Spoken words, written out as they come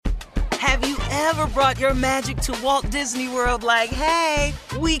Have you ever brought your magic to Walt Disney World like, hey,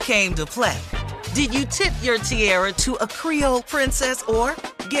 we came to play? Did you tip your tiara to a Creole princess or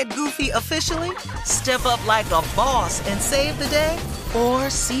get goofy officially? Step up like a boss and save the day? Or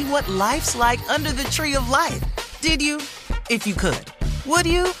see what life's like under the tree of life? Did you? If you could. Would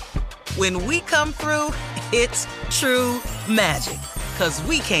you? When we come through, it's true magic. 'Cause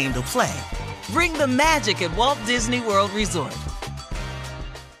we came to play. Bring the magic at Walt Disney World Resort.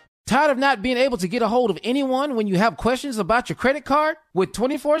 Tired of not being able to get a hold of anyone when you have questions about your credit card? With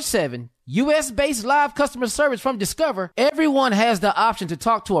 24/7 U.S.-based live customer service from Discover, everyone has the option to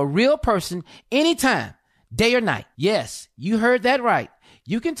talk to a real person anytime, day or night. Yes, you heard that right.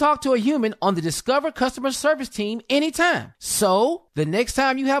 You can talk to a human on the Discover customer service team anytime. So, the next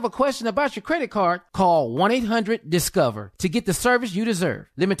time you have a question about your credit card, call 1-800-DISCOVER to get the service you deserve.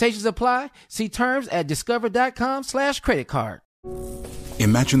 Limitations apply. See terms at discover.com/creditcard.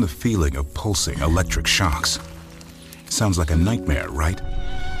 Imagine the feeling of pulsing electric shocks. Sounds like a nightmare, right?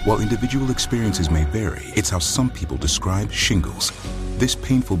 While individual experiences may vary, it's how some people describe shingles. This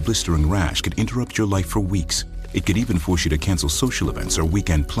painful blistering rash could interrupt your life for weeks. It could even force you to cancel social events or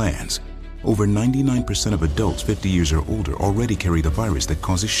weekend plans. Over 99% of adults 50 years or older already carry the virus that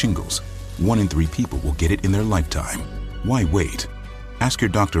causes shingles. 1 in 3 people will get it in their lifetime. Why wait? Ask your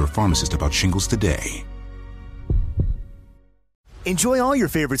doctor or pharmacist about shingles today. Enjoy all your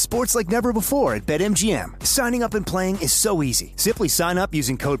favorite sports like never before at BetMGM. Signing up and playing is so easy. Simply sign up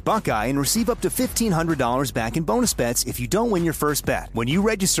using code Buckeye and receive up to $1,500 back in bonus bets if you don't win your first bet. When you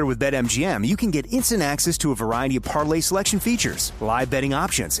register with BetMGM, you can get instant access to a variety of parlay selection features, live betting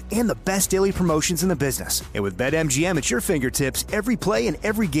options, and the best daily promotions in the business. And with BetMGM at your fingertips, every play and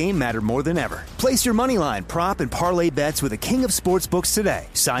every game matter more than ever. Place your moneyline, prop, and parlay bets with the king of sportsbooks today.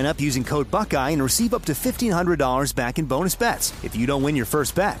 Sign up using code Buckeye and receive up to $1,500 back in bonus bets if you don't win your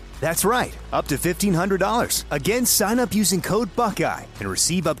first bet. That's right, up to $1,500. Again, sign up using code Buckeye and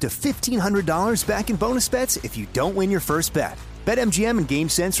receive up to $1,500 back in bonus bets if you don't win your first bet. BetMGM and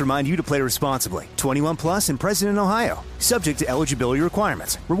GameSense remind you to play responsibly. 21 plus and present in Ohio. Subject to eligibility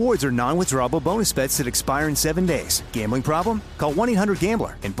requirements. Rewards are non-withdrawable bonus bets that expire in 7 days. Gambling problem? Call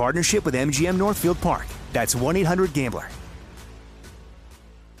 1-800-GAMBLER in partnership with MGM Northfield Park. That's 1-800-GAMBLER.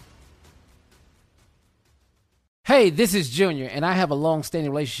 Hey, this is Junior, and I have a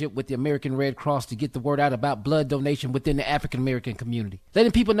long-standing relationship with the American Red Cross to get the word out about blood donation within the African-American community,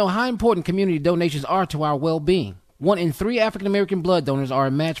 letting people know how important community donations are to our well-being. 1 in 3 African-American blood donors are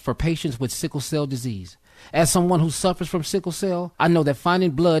a match for patients with sickle cell disease. As someone who suffers from sickle cell, I know that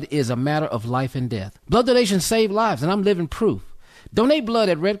finding blood is a matter of life and death. Blood donations save lives, and I'm living proof. Donate blood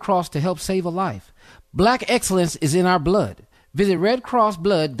at Red Cross to help save a life. Black excellence is in our blood. Visit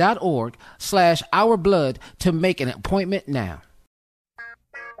redcrossblood.org/ourblood to make an appointment now.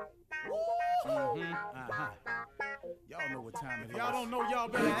 Y'all know what time it is. Y'all don't know, y'all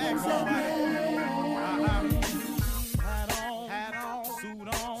better ask somebody. Hat on,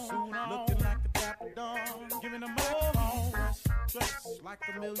 suit on, looking like the Dapper Dawn, giving them all dressed like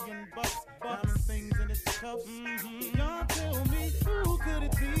 $1,000,000, diamond things in its cuffs. Y'all tell me, who could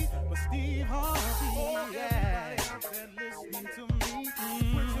it be but Steve Harvey? Oh, yeah. Listening to me.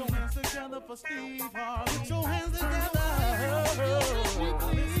 Put your hands together for Steve Harvey. Put your hands together.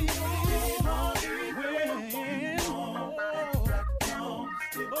 Steve Harvey.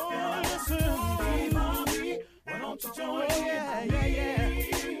 Listen, Steve Harvey. Why don't you join me? Yeah.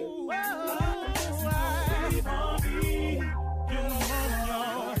 Steve Harvey. Get on,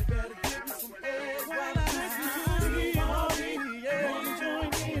 y'all. Better give me some eggs while I listen to Steve Harvey. Yeah,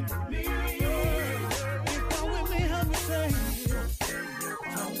 join in with me.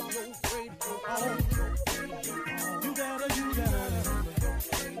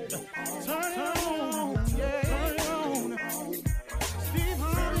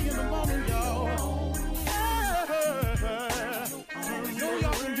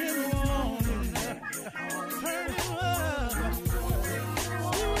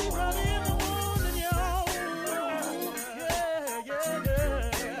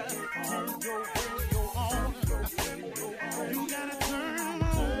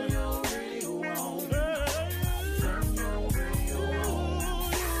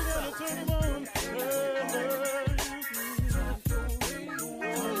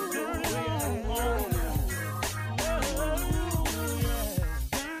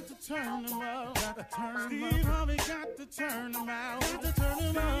 Steve Harvey got to turn them out. Got to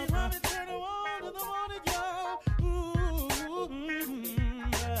turn them out. Steve Harvey turn them on in the morning, y'all.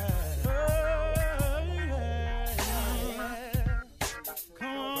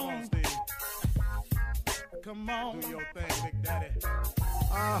 Come on, Steve. Come on. Do your thing, Big Daddy.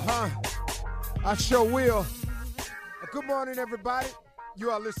 All I sure will. Good morning, everybody. You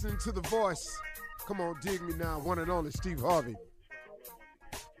are listening to The Voice. Come on, dig me now. One and only Steve Harvey.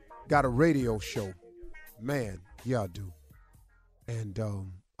 Got a radio show. Man, yeah, I do. And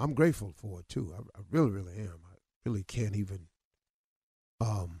I'm grateful for it, too. I really, really am. I really can't even,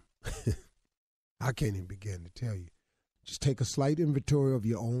 I can't even begin to tell you. Just take a slight inventory of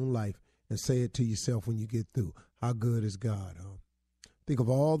your own life and say it to yourself when you get through. How good is God? Think of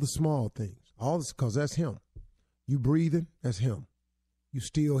all the small things. All this, because that's him. You breathing, that's him. You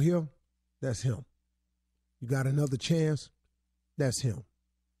still here, that's him. You got another chance, that's him.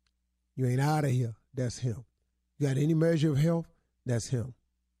 You ain't out of here, that's him. You got any measure of health, that's him.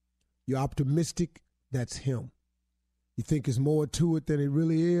 You're optimistic, that's him. You think there's more to it than it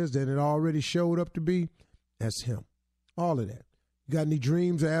really is, than it already showed up to be, that's him. All of that. You got any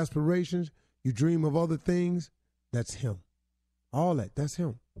dreams or aspirations? You dream of other things, that's him. All that, that's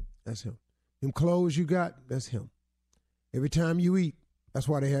him. That's him. Them clothes you got, that's him. Every time you eat, that's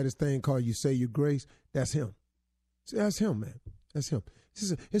why they had this thing called You Say Your Grace, that's him. See, that's him, man. That's him.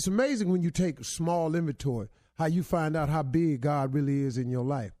 It's amazing when you take small inventory, how you find out how big God really is in your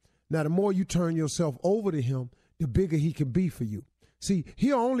life. Now, the more you turn yourself over to him, the bigger he can be for you. See,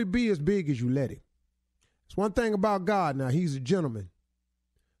 he'll only be as big as you let him. It's one thing about God now, he's a gentleman.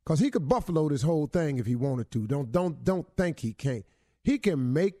 Because he could buffalo this whole thing if he wanted to. Don't think he can't. He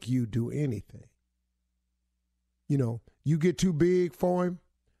can make you do anything. You know, you get too big for him.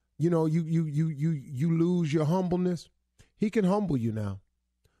 You know, you lose your humbleness. He can humble you now.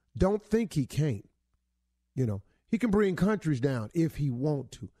 Don't think he can't. You know, he can bring countries down if he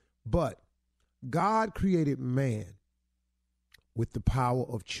want to. But God created man with the power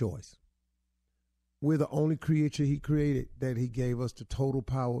of choice. We're the only creature he created that he gave us the total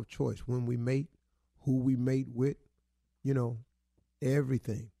power of choice. When we mate, who we mate with, you know,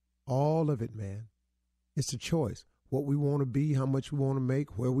 everything, all of it, man. It's a choice. What we want to be, how much we want to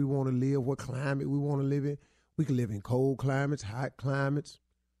make, where we want to live, what climate we want to live in. We can live in cold climates, hot climates.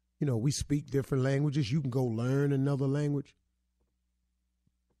 You know, we speak different languages. You can go learn another language.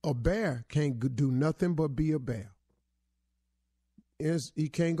 A bear can't do nothing but be a bear. He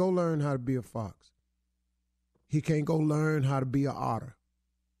can't go learn how to be a fox. He can't go learn how to be an otter.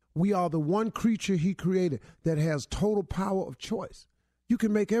 We are the one creature he created that has total power of choice. You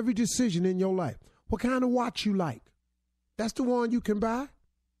can make every decision in your life. What kind of watch you like? That's the one you can buy.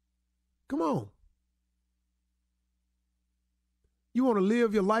 Come on. You want to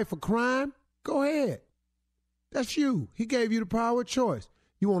live your life of crime? Go ahead. That's you. He gave you the power of choice.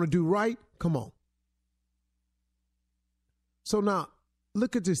 You want to do right? Come on. So now,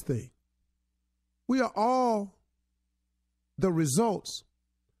 look at this thing. We are all the results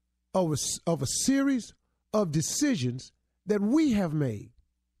of a series of decisions that we have made.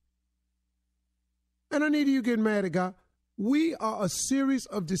 And I need you getting mad at God. We are a series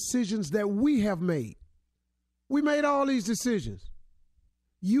of decisions that we have made. We made all these decisions.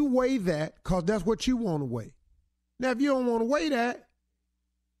 You weigh that because that's what you want to weigh. Now, if you don't want to weigh that,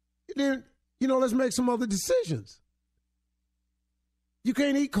 then, you know, let's make some other decisions. You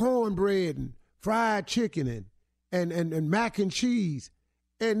can't eat cornbread and fried chicken and mac and cheese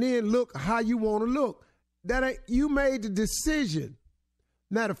and then look how you want to look. That ain't, you made the decision.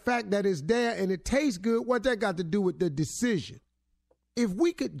 Now, the fact that it's there and it tastes good, what that got to do with the decision? If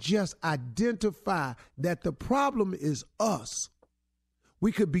we could just identify that the problem is us,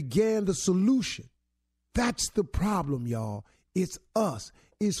 we could begin the solution. That's the problem, y'all. It's us.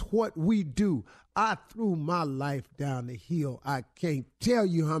 It's what we do. I threw my life down the hill. I can't tell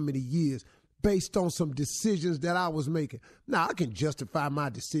you how many years based on some decisions that I was making. Now, I can justify my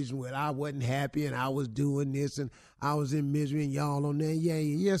decision when I wasn't happy and I was doing this and I was in misery and y'all on there. Yeah,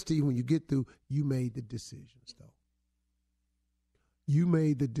 yes, Steve, when you get through, you made the decisions, though. You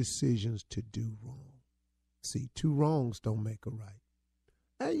made the decisions to do wrong. See, two wrongs don't make a right.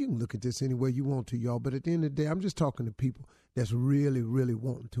 Now, you can look at this any way you want to, y'all, but at the end of the day, I'm just talking to people that's really, really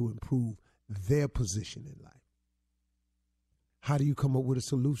wanting to improve their position in life. How do you come up with a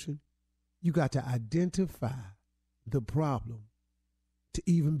solution? You got to identify the problem to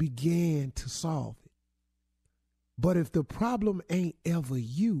even begin to solve it. But if the problem ain't ever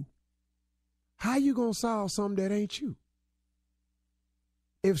you, how you going to solve something that ain't you?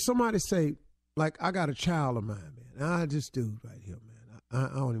 If somebody say, like, I got a child of mine, man, this dude right here, man,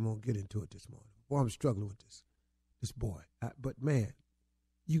 I don't even want to get into it this morning. Boy, I'm struggling with this boy. But, man,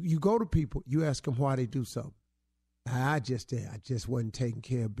 you go to people, you ask them why they do something. I just wasn't taking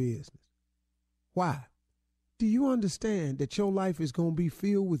care of business. Why? Do you understand that your life is going to be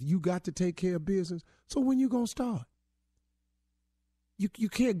filled with you got to take care of business? So when you going to start? you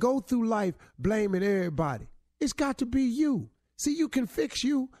can't go through life blaming everybody. It's got to be you. See, you can fix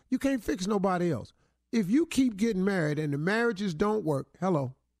you. You can't fix nobody else. If you keep getting married and the marriages don't work,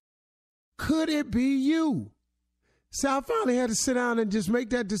 hello, could it be you? See, I finally had to sit down and just make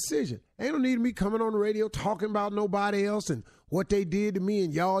that decision. Ain't no need of me coming on the radio talking about nobody else and what they did to me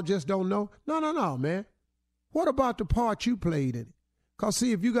and y'all just don't know. No, man. What about the part you played in it? Because,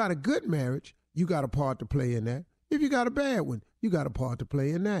 see, if you got a good marriage, you got a part to play in that. If you got a bad one, you got a part to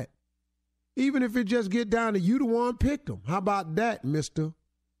play in that. Even if it just get down to you the one picked them. How about that, Mr.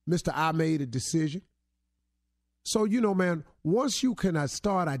 I made a decision? So, man, once you can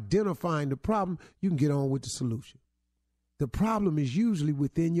start identifying the problem, you can get on with the solution. The problem is usually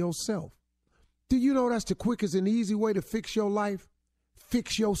within yourself. Do you know that's the quickest and easy way to fix your life?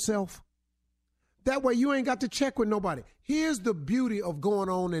 Fix yourself. That way you ain't got to check with nobody. Here's the beauty of going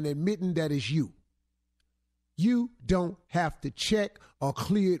on and admitting that it's you. You don't have to check or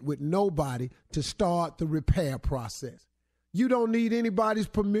clear it with nobody to start the repair process. You don't need anybody's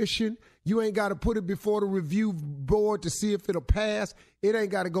permission. You ain't got to put it before the review board to see if it'll pass. It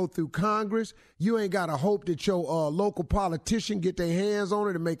ain't got to go through Congress. You ain't got to hope that your local politician get their hands on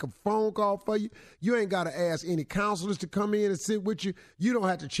it and make a phone call for you. You ain't got to ask any counselors to come in and sit with you. You don't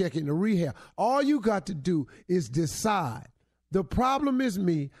have to check into rehab. All you got to do is decide. The problem is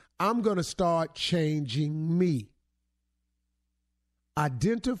me. I'm going to start changing me.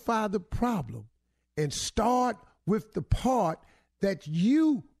 Identify the problem and start with the part that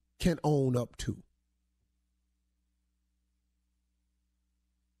you can own up to.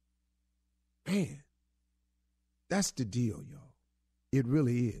 Man, that's the deal, y'all. It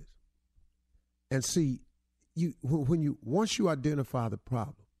really is. And see, once you identify the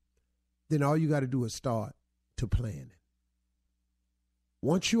problem, then all you got to do is start to plan it.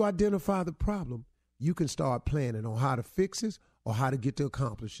 Once you identify the problem, you can start planning on how to fix it or how to get to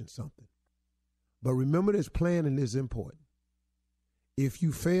accomplishing something. But remember this, planning is important. If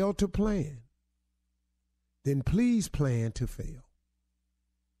you fail to plan, then please plan to fail.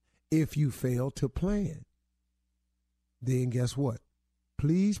 If you fail to plan, then guess what?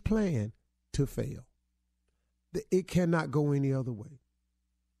 Please plan to fail. It cannot go any other way.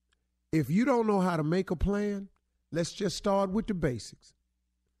 If you don't know how to make a plan, let's just start with the basics.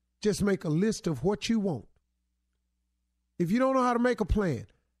 Just make a list of what you want. If you don't know how to make a plan,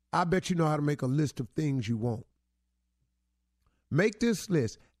 I bet you know how to make a list of things you want. Make this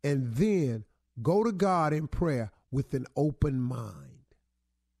list and then go to God in prayer with an open mind.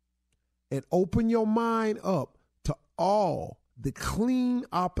 And open your mind up to all the clean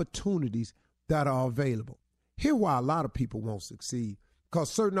opportunities that are available. Here's why a lot of people won't succeed. Because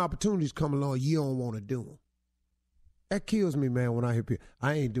certain opportunities come along, you don't want to do them. That kills me, man, when I hear people.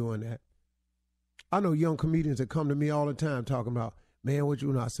 I ain't doing that. I know young comedians that come to me all the time talking about, man, what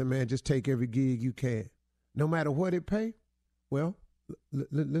you know? I said, man, just take every gig you can. No matter what it pay. Well,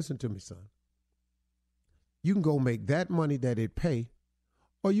 listen to me, son. You can go make that money that it pay,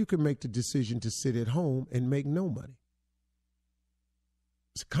 or you can make the decision to sit at home and make no money.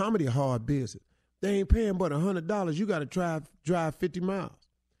 It's comedy a hard business. They ain't paying but $100. You got to drive 50 miles.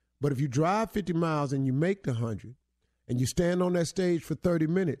 But if you drive 50 miles and you make the 100 and you stand on that stage for 30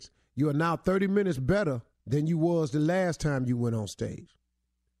 minutes, you are now 30 minutes better than you was the last time you went on stage.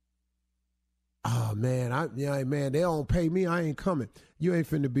 Oh, man, man, they don't pay me. I ain't coming. You ain't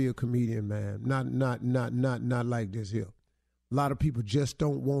finna be a comedian, man. Not like this here. A lot of people just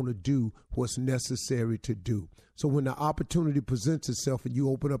don't want to do what's necessary to do. So when the opportunity presents itself and you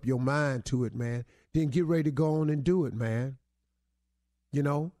open up your mind to it, man, then get ready to go on and do it, man. You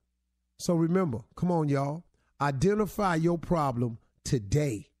know? So remember, come on, y'all. Identify your problem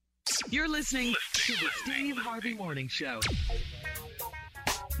today. You're listening to the Steve Harvey Morning Show.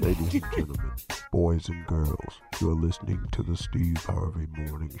 Ladies and gentlemen, boys and girls, you're listening to the Steve Harvey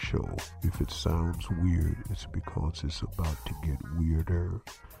Morning Show. If it sounds weird, it's because it's about to get weirder.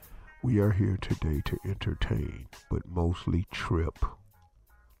 We are here today to entertain, but mostly trip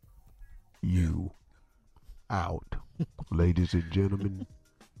you out. Ladies and gentlemen,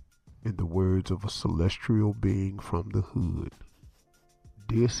 in the words of a celestial being from the hood,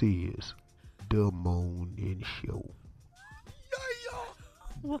 this is the Morning Show.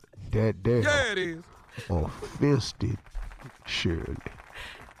 That there, yeah, it is. Offended Shirley.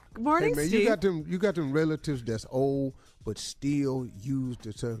 Good morning, hey, man, Steve. you got them relatives that's old but still use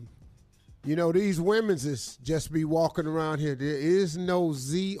the term. You know, these women's is just be walking around here. There is no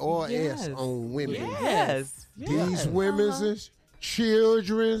Z or S on women. Yes. These women's is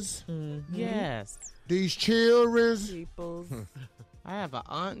children's. Mm-hmm. Yes. These children's. People's. I have an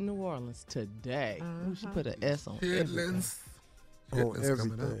aunt in New Orleans today. She put an S on everything. On It's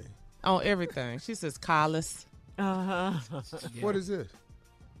coming up. everything. On everything. She says Collis. What is this?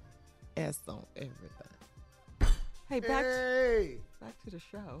 S on everything. Hey, back to the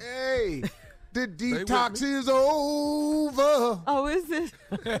show. Hey, the with detox me. is over. Oh, is it?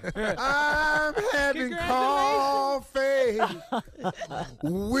 I'm having coffee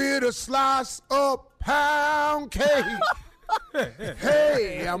with a slice of pound cake.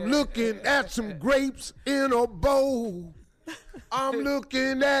 Hey, I'm looking at some grapes in a bowl. I'm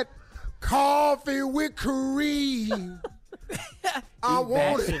looking at coffee with cream. I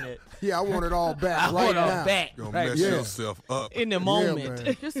want it. Yeah, I want it all back right now. You're going to mess yourself up. In the moment.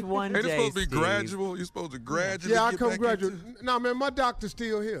 Man. Just one Ain't day, it supposed to be Steve. gradual? You're supposed to gradually Yeah, I get come back graduate. into- No, man, my doctor's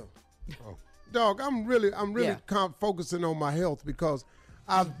still here. Oh. Dog, I'm really Yeah. focusing on my health because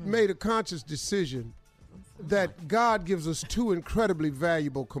I've made a conscious decision that God gives us two incredibly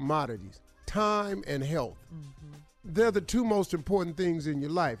valuable commodities, time and health. They're the two most important things in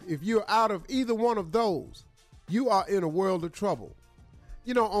your life. If you're out of either one of those, you are in a world of trouble.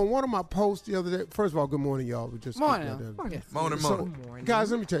 You know, on one of my posts the other day, first of all, good morning, y'all. We just Morning. Morning. So,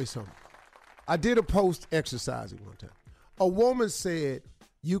 guys, let me tell you something. I did a post exercising one time. A woman said,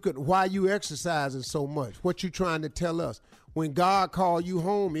 why you exercising so much? What you trying to tell us? When God called you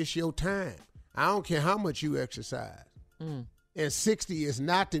home, it's your time. I don't care how much you exercise. And 60 is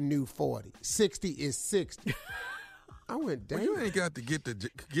not the new 40. 60 is 60. I went, damn. Well, you ain't got to get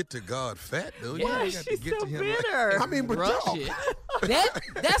to God fat, though. You Yeah, ain't got to She's get so to him. bitter. I mean, but Rush dog, it.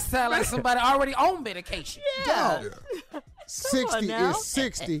 That sounds like somebody already on medication. dog, 60 now. is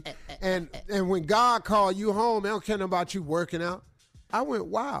 60. And when God called you home, I don't care nothing about you working out. I went,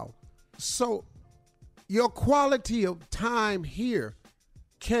 wow. So your quality of time here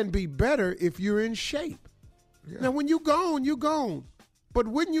can be better if you're in shape. Yeah. Now, when you're gone. But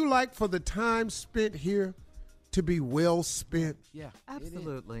wouldn't you like for the time spent here to be well spent? Yeah.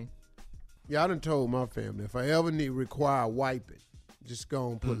 Absolutely. Yeah, I done told my family, if I ever require wiping, just go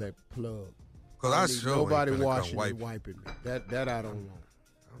and pull that plug. Because I need sure nobody ain't finna come washing wipe and it. wiping me. That I don't want.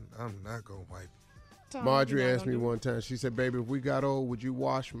 I'm not going to wipe it. Marjorie asked me one time, she said, baby, if we got old, would you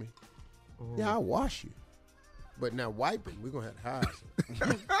wash me? Yeah, I'll wash you. But now wiping, we're going to have to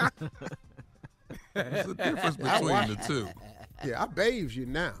hire some. There's a difference between the two. Yeah, I bathe you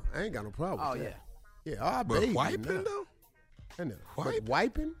now. I ain't got no problem Oh, with yeah. that. Yeah, I But bathe you wiping, now. though? I know. But Wiping?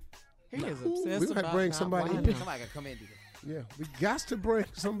 wiping? He is We obsessed gotta about bring not somebody in. wiping. Somebody gotta come in and do that. Yeah, we got to bring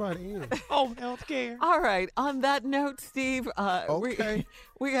somebody in. Oh, healthcare. All right. On that note, Steve, Okay.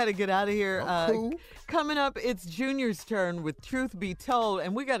 we got to get out of here. Cool. Coming up, it's Junior's turn with Truth Be Told,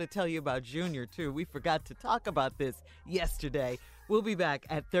 and we got to tell you about Junior, too. We forgot to talk about this yesterday. We'll be back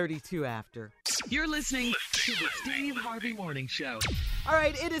at 32 after. You're listening to the Steve Harvey Morning Show. All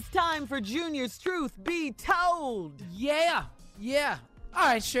right, it is time for Junior's Truth Be Told. Yeah. All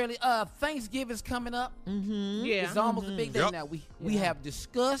right, Shirley. Thanksgiving's coming up. Yeah. It's almost a big day Yep. now. We have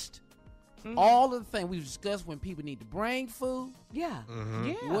discussed all of the things. We've discussed when people need to bring food, Yeah.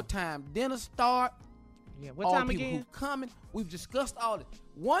 Yeah. what time dinner start, Yeah. What all time people again? who coming. We've discussed all this.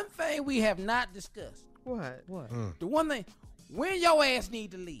 One thing we have not discussed. What? The one thing, when your ass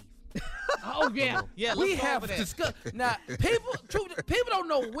need to leave. Oh, yeah. Yeah, We let's go have over that. discussed. Now, people don't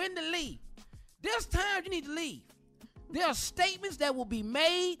know when to leave. There's times you need to leave. There are statements that will be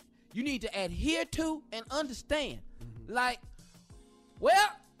made you need to adhere to and understand. Like, well,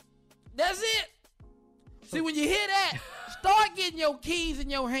 that's it. See, when you hear that, start getting your keys in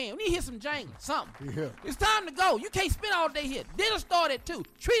your hand. We need to hear some jangling, something. Yeah. It's time to go. You can't spend all day here. Dinner start at 2.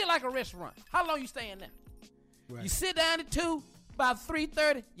 Treat it like a restaurant. How long you staying there? Right. You sit down at 2, about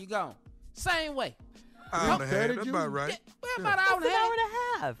 3:30, you gone. Same way. Hour and a half, Thirty that's June. about right. Yeah, well, about an hour That's and an a half. hour and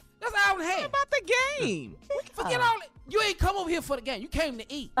a half. That's an hour and a half. What about the game? Forget all that. You ain't come over here for the game. You came to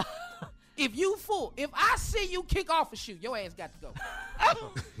eat. If you full, if I see you kick off a shoe, your ass got to go.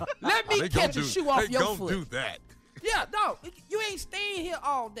 Let me They catch gon' a shoe off they your gon' foot. do that. Yeah, no, you ain't staying here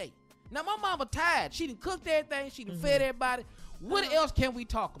all day. Now, my mama tired. She done cooked everything. She done fed everybody. What else can we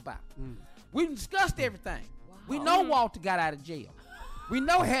talk about? We done discussed everything. We know Walter got out of jail. We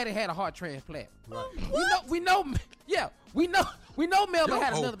know Hattie had a heart transplant. Right. We know Melba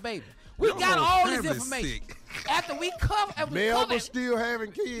had Yo, another baby. We your got whole all this family's information. sick. After we cover, Melba still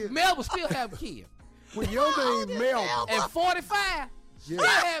having kids. Melba still have kids. When your name Melba. At 45, still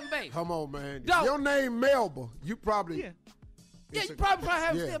having babies. Come on, man. Dog. Your name Melba, you probably... Yeah, you probably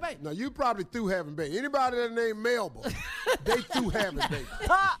have still baby. No, you probably through having baby. Anybody that named Melba, they through having baby.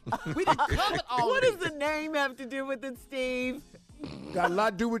 We done covered all What this. does the name have to do with it, Steve? Got a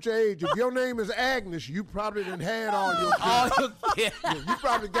lot to do with your age. If your name is Agnes, you probably done had all your kids. All your kids. Yeah, you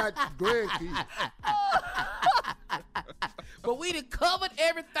probably got grandkids. But we done covered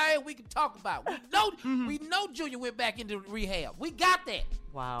everything we can talk about. We know Junior went back into rehab. We got that.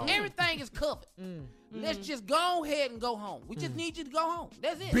 Wow. Everything is covered. Let's just go ahead and go home. We just need you to go home.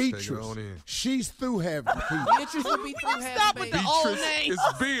 That's it. Beatrice. She's through having kids. Beatrice will be through having Stop with the old Beatrice. name.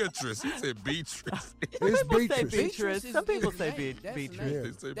 It's Beatrice. He said Beatrice. It's People say Beatrice. Beatrice. is- Some people is say a name. That's a Beatrice. name.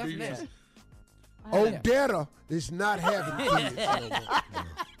 They say That's a Beatrice. name. Odetta is not having kids. no more.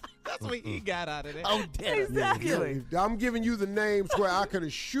 That's what he got out of that. Oh, damn. Exactly. I'm giving you the names where I can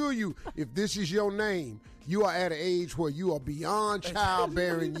assure you, if this is your name, you are at an age where you are beyond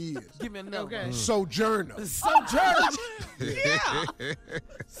childbearing years. Give me another Okay. one. Sojourner.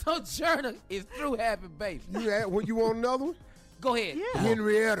 Sojourner is through having babies. You want another one? Go ahead. Yeah.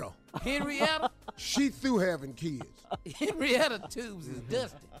 Henrietta. Henrietta. She through having kids. Henrietta Tubes is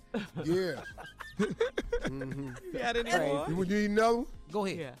dusty. Yeah. You got any more? You need another one? Go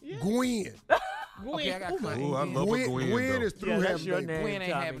ahead. Yeah. Gwen. Okay, I got Ooh, I love a Gwen, Gwen though. is through Yeah, that's having your babies. name, Gwen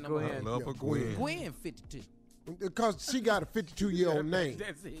ain't Tommy. having no Gwen. I love a Gwen. Gwen 52. Because she got a 52-year-old name.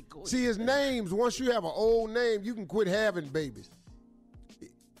 That's it. Go ahead. See, his names, once you have an old name, you can quit having babies.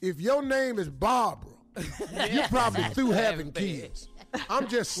 If your name is Barbara, you're probably through having kids. I'm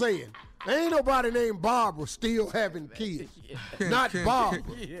just saying. There ain't nobody named Barbara still having kids. Not Barbara.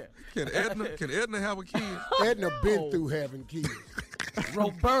 Can Edna have a kid? Edna been through having kids.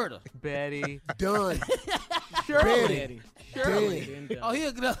 Roberta. Betty. Done. Shirley. Shirley. Dead. Oh,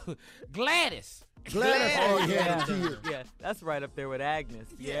 here go. Gladys. Gladys already Yeah. had kids. Yeah, that's right up there with Agnes.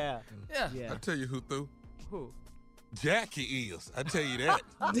 Yeah. Yeah. Yeah. I tell you who through. Who? Jackie is. I tell you that.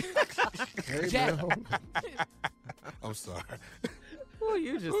 Hey, Jack. man. I'm sorry. Well,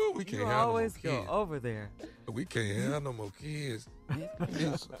 you just Ooh, we can't you have no always more go kids. over there. We can't have no more kids.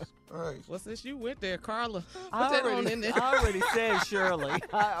 Jesus Christ. Well, since you went there, Carla, put I that on already, in there. I already said Shirley.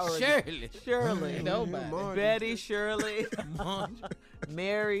 Shirley. Nobody. Betty, Shirley,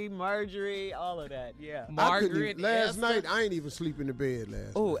 Mary, Marjorie, all of that. Yeah. Margaret, Last Esther. night, I ain't even sleep in the bed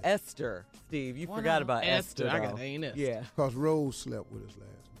last Oh, night. Esther. Steve, you Why forgot not? about Esther. I got though. ain't Esther. Yeah. Because Rose slept with us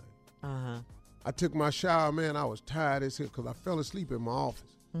last night. Uh-huh. I took my shower, man. I was tired as hell because I fell asleep in my office.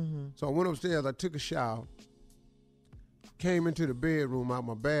 So I went upstairs. I took a shower, came into the bedroom out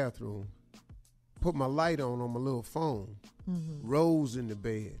my bathroom, put my light on my little phone, Rose in the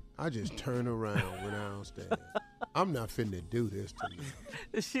bed. I just turned around, went downstairs. I'm not finna do this to me.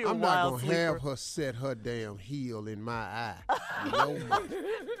 Is she a I'm not wild gonna sleeper? have her set her damn heel in my eye. No more. I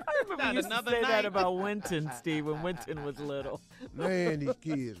remember Not you used to another say that night. about Winton, Steve, when Winton was little. Man, these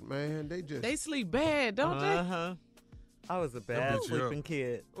kids, man, they just They sleep bad, don't they? Uh-huh. I was a bad beat you sleeping up.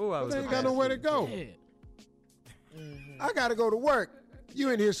 kid. Oh, I they was a ain't bad got nowhere to sleeping go. kid. I gotta go to work. You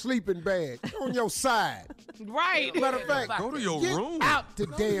in here sleeping bad. On your side. Right. Matter of fact, Go to your get room. out the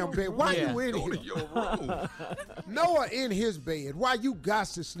damn bed. Why Yeah. you in Go to here? your room. Noah in his bed. Why you got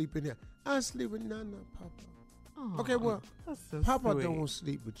to sleep in here? I sleep with Nana, Papa. Okay, well, That's so Papa sweet. don't want to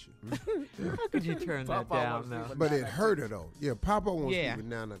sleep with you. How could you turn that Papa down, wants to though? sleep But it hurt her, though. Yeah, Papa wants to Yeah. sleep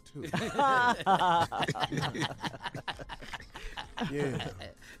with Nana, too.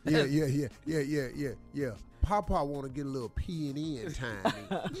 Yeah. Papa want to get a little P&N time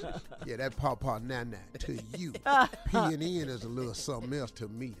in. Yeah, that Papa Nana to you. P&N is a little something else to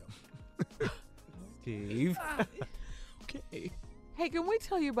me, though. Steve. Okay. Hey, can we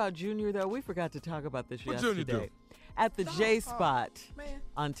tell you about Junior, though? We forgot to talk about this What yesterday. Junior do? At the J Spot man.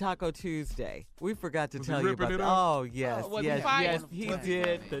 on Taco Tuesday. We forgot to Was he tell you ripping about it that. up? Oh, yes, was he yes, fighting? yes. He Was he did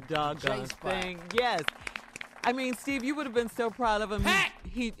fighting? the doggone J-Spot. thing. Yes. I mean, Steve, you would have been so proud of him. Packed!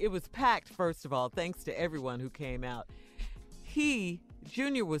 It was packed, first of all, thanks to everyone who came out.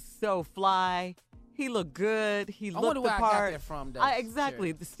 Junior was so fly. He looked good. He looked wonder the where I got part. that from, though,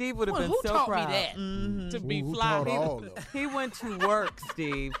 Exactly. Steve would have been Who so taught me proud. that? Mhm. To be Who fly. taught all of them? He went to work,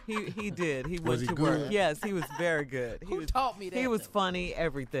 Steve. He did. He went he to good? work. Yes, he was very good. Who taught me that, He was though? funny.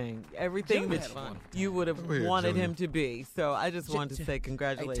 Everything Junior that had a wonderful you would have Go ahead, wanted Junior. him to be. So I just wanted to say Hey,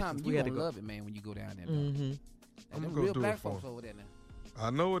 congratulations. Tom, we you had to gonna go. love it, man, when you go down there. Mm-hmm. And them gonna real do black it for folks him. over there now. I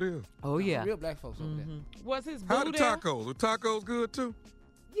know it is. Oh yeah. Real black folks over there. Was his How boo the there? tacos? The tacos good too?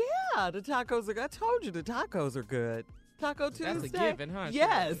 Yeah, the tacos are. I told you the tacos are good. Taco Tuesday. That's a given, huh?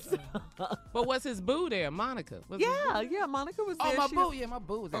 Yes. But was his boo there, Monica? Was his yeah, boo? yeah. Monica was Oh, there. my She boo, was- yeah, my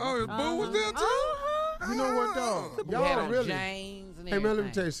boo was there. Oh, his boo was there too? Uh-huh. You know what, dog? We had Y'all on really. James and Hey, man, let me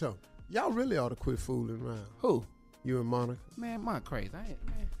everything. tell you something. Y'all really ought to quit fooling around. Who? You and Monica. Man, my crazy. I ain't,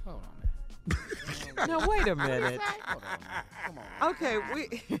 man, hold on. Now wait a minute. Hold on, man. Come on. Okay,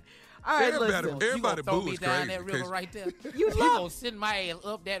 we. All right, Everybody- listen. everybody You gonna throw boo me is down crazy, that river Casey. right there? You You love- gonna send my ass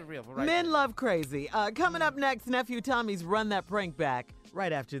up that river right Men there. love crazy. Coming up next, Nephew Tommy's Run That Prank Back.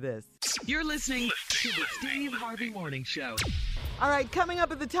 right after this. You're listening to the Steve Harvey Morning Show. All right, coming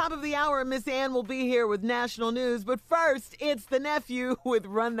up at the top of the hour, Miss Ann will be here with national news. But first, it's the nephew with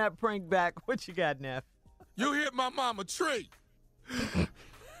Run That Prank Back. What you got, Neff? You hit my mama tree.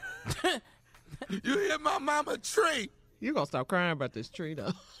 You hit my mama tree. You gonna stop crying about this tree,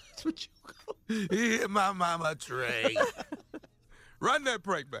 though. That's what you He hit my mama tree. Run that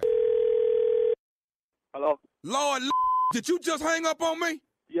prank back. Hello? Lord, did you just hang up on me?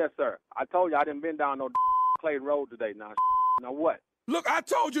 Yes, sir. I told you I didn't been down no Clayton Road today. Now what? Look, I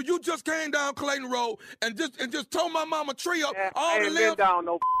told you just came down Clayton Road and just tore my mama tree up. Man, all I the ain't limbs. been down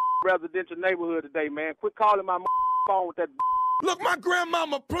no residential neighborhood today, man. Quit calling my phone with that. Look, my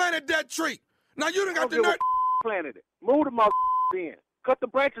grandmama planted that tree. Now you done got the nerve. Planted it. Move the mother in. Cut the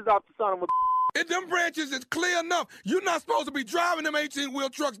branches off the son of a. If them branches is clear enough, you're not supposed to be driving them 18-wheel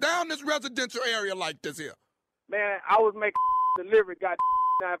trucks down this residential area like this here. Man, I was making delivery. God,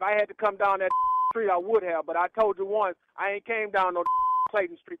 now if I had to come down that street, I would have. But I told you once, I ain't came down no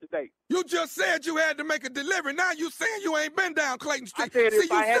Clayton Street today. You just said you had to make a delivery. Now you saying you ain't been down Clayton Street. I said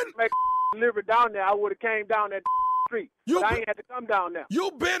if I had to make a delivery down there, I would have came down that street. But I ain't had to come down there.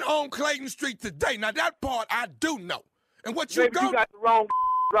 You been on Clayton Street today. Now that part I do know. And what you Maybe you got the wrong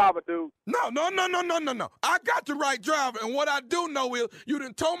driver, dude. No. I got the right driver, and what I do know is you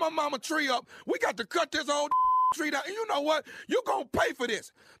done tore my mama tree up. We got to cut this old tree down. And you know what? You gonna pay for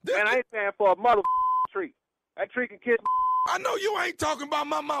this. Man, I ain't paying for a mother tree. That tree can kiss. I know you ain't talking about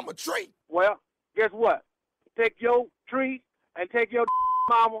my mama tree. Well, guess what? Take your tree and take your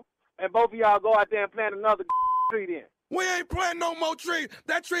mama, and both of y'all go out there and plant another tree then. We ain't planting no more trees.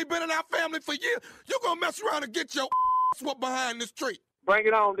 That tree been in our family for years. You gonna mess around and get your whooped behind this tree. Bring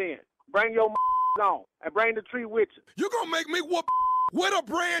it on then. Bring your on and bring the tree with you. You gonna make me whoop with a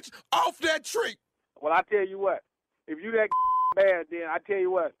branch off that tree. Well, I tell you what. If you that bad, then I tell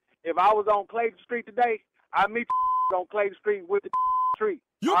you what. If I was on Clayton Street today, I'd meet you on Clayton Street with the tree.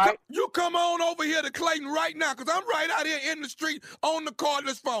 You come on over here to Clayton right now, because I'm right out here in the street on the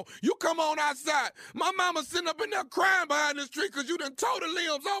cordless phone. You come on outside. My mama's sitting up in there crying behind this tree because you done tore the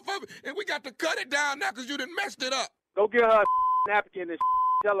limbs off of it, and we got to cut it down now because you done messed it up. Go get her a napkin and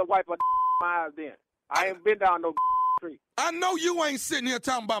tell her wipe her eyes then. I ain't been down no tree. I know you ain't sitting here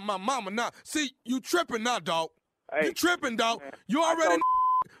talking about my mama now. See, you tripping now, dog. Hey, you tripping, dog. Man, you already...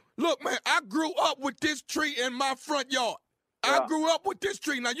 Look, man, I grew up with this tree in my front yard. I grew up with this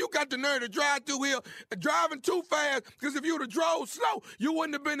tree. Now, you got the nerve to drive through here, driving too fast, because if you would have drove slow, you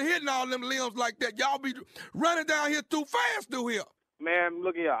wouldn't have been hitting all them limbs like that. Y'all be running down here too fast through here. Man,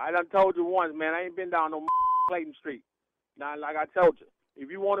 look here. I done told you once, man, I ain't been down no Clayton Street. Now, like I told you, if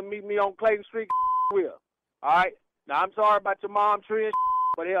you want to meet me on Clayton Street, will. All right? Now, I'm sorry about your mom tree and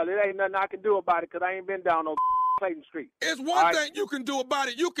but hell, it ain't nothing I can do about it because I ain't been down no Clayton Street. It's one thing you can do about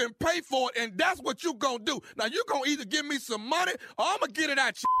it. You can pay for it, and that's what you gonna do. Now, you gonna either give me some money or I'm gonna get it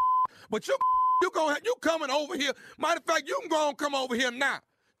out you. But you coming over here. Matter of fact, you can go and come over here now.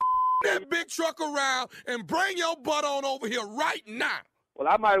 That big truck around and bring your butt on over here right now. Well,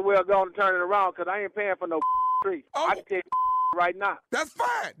 I might as well go and turn it around because I ain't paying for no tree. I can tell you right now. That's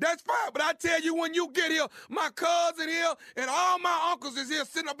fine. That's fine. But I tell you, when you get here, my cousin here and all my uncles is here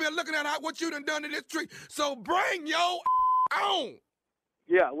sitting up here looking at what you done to this tree. So bring your on.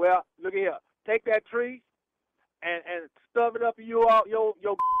 Yeah, well, look here. Take that tree and stuff it up in your all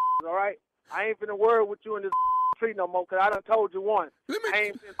right? I ain't finna worry with you in this tree no more because I done told you once. I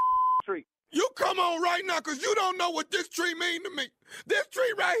ain't finna tree. You come on right now because you don't know what this tree mean to me. This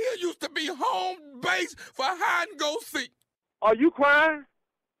tree right here used to be home base for hide and go seek. Are you crying?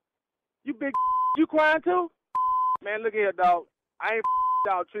 You big you crying too? Man, look here, dog. I ain't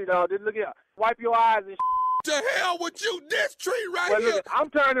dog tree, dog. Just look here. Wipe your eyes and To hell with you, this tree right well, here. Look, I'm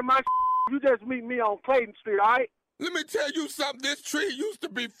turning my You just meet me on Clayton Street, all right? Let me tell you something. This tree used to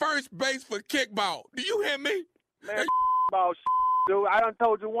be first base for kickball. Do you hear me? Man, ball dude. I done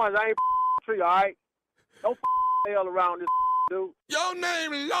told you once, I ain't tree, all right? Don't hell around this dude. Your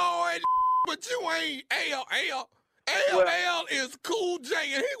name Lloyd, but you ain't L. LL is Cool J,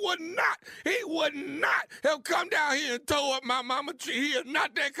 and he would not have come down here and tore up my mama tree. He is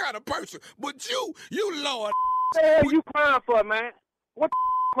not that kind of person. But you Lord. What the hell you crying for, man? What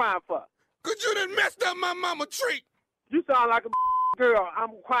crying for? Because you done messed up my mama tree. You sound like a girl. I'm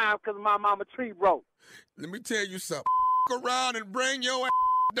crying because my mama tree broke. Let me tell you something. Around and bring your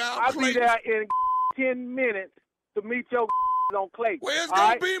down I'll Clayton. be there in 10 minutes to meet your on Clayton. Well, it's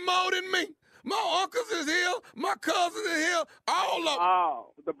going to be more than me. My uncles is here. My cousins is here. All of them.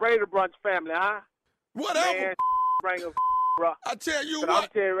 Oh, the Brady Brunch family, huh? Whatever. Man, bring a bro. I tell you but what. I'll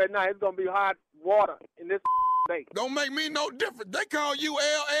tell you right now, it's going to be hot water in this bait. Don't make me no different. They call you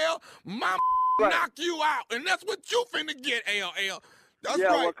LL, my Right. knock you out, and that's what you finna get, LL. That's yeah,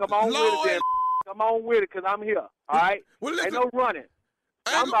 right. well, come on Lord, with it, then. Come on with it, because I'm here. All right? Well, listen, Ain't no running.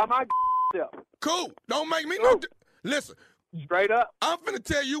 I'm by my self. cool. Don't make me Cool. Listen. Straight up. I'm finna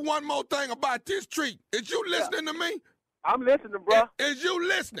tell you one more thing about this treat. Is you listening to me? I'm listening, bro. Is you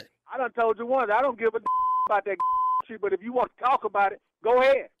listening? I done told you once. I don't give a about that shit, but if you want to talk about it, go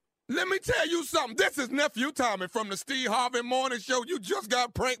ahead. Let me tell you something. This is Nephew Tommy from the Steve Harvey Morning Show. You just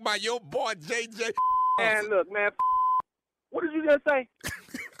got pranked by your boy, JJ. Man, look, man. What did you just say?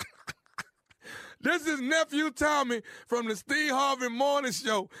 This is Nephew Tommy from the Steve Harvey Morning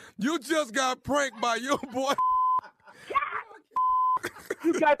Show. You just got pranked by your boy.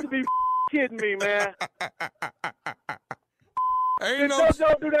 You got to be kidding me, man. Ain't no,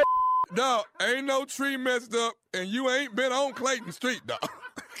 don't do that. dog, ain't no tree messed up, and you ain't been on Clayton Street, dog.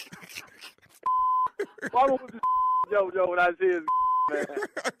 Why was this JoJo when I see his man?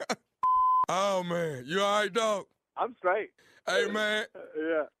 Oh, man. You all right, dog? I'm straight. Hey, man.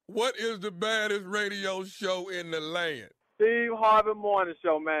 Yeah. What is the baddest radio show in the land? Steve Harvey Morning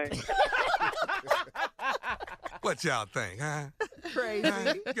Show, man. What y'all think, huh? Crazy.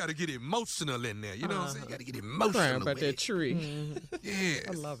 You got to get emotional in there. You know what I'm saying? You got to get Crying emotional about with that it. tree. Yes.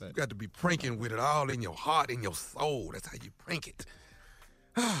 I love it. You got to be pranking with it all in your heart, in your soul. That's how you prank it.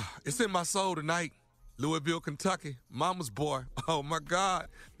 It's in my soul tonight. Louisville, Kentucky. Mama's boy. Oh, my God.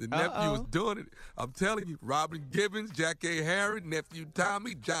 The nephew is doing it. I'm telling you. Robin Gibbons, Jack A. Harry, Nephew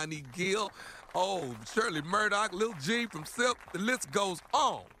Tommy, Johnny Gill. Oh, Shirley Murdoch, Lil G from Silk. The list goes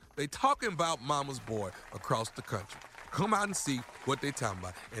on. They talking about Mama's boy across the country. Come out and see what they talking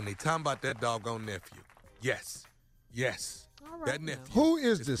about. And they talking about that doggone nephew. Yes. Yes. All right, that nephew. Who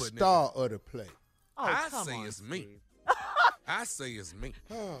is the putting it star of the play? Oh, I come say on, it's me. Steve. I say it's me.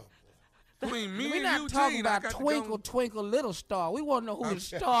 Oh. Between me We're and not Eugene, talking I about got to Twinkle, go- Twinkle, Little Star. We want to know who the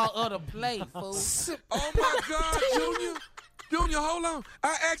star of the play, fool. Oh, my God, Junior. Junior, hold on.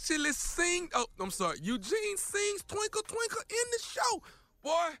 I actually sing. Oh, I'm sorry. Eugene sings Twinkle, Twinkle in the show.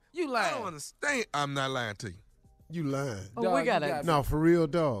 Boy, You I lying. don't understand. I'm not lying to you. You lying. Oh, Dog, we you gotta. got- No, for real,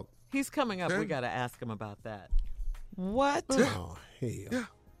 dog. He's coming up. Okay. We gotta ask him about that. What? Oh, hell.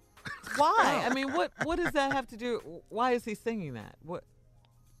 Why? I mean, what does that have to do? Why is he singing that? What?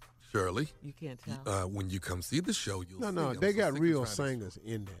 Shirley, You can't tell. when you come see the show, you'll see. No, I'm they so got sick of real trying to- singers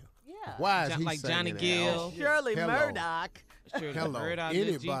in there. Yeah. Why is he Like singing Johnny that? Gill. Oh, Shirley hello. Murdoch. Hello. Murdoch,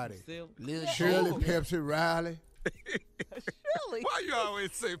 Anybody. Lil Shirley G. Pepsi Riley, Shirley. Why you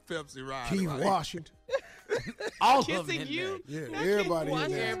always say Pepsi Riley? Keith right? Washington. All of them Kissing in you? Yeah, Not everybody Keith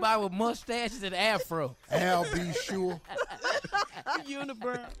in there. Everybody with mustaches and afro. Al B. Sure.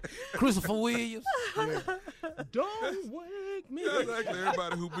 Unibrow. Christopher Williams. Don't wake me. That's actually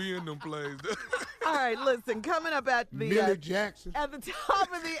everybody who be in them plays. All right, listen. Coming up at the Millie Jackson. at the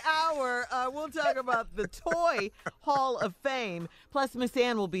top of the hour, we'll talk about the Toy Hall of Fame. Plus, Miss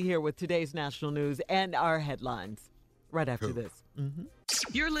Ann will be here with today's national news and our headlines right after Cool. this.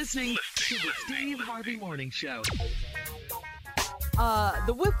 You're listening to the Steve Harvey Morning Show.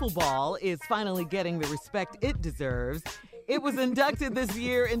 The Wiffle Ball is finally getting the respect it deserves. It was inducted this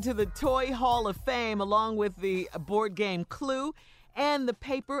year into the Toy Hall of Fame along with the board game Clue and the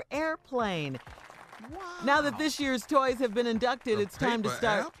paper airplane. Wow. Now that this year's toys have been inducted, A it's time to paper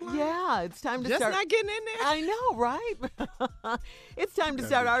start. airplane? Yeah, it's time to Just start. not getting in there? I know, right? It's time to Gotta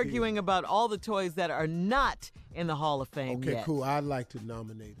start be arguing about all the toys that are not in the Hall of Fame Okay, yet. cool. I'd like to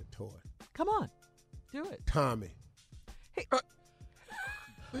nominate a toy. Come on, do it. Tommy.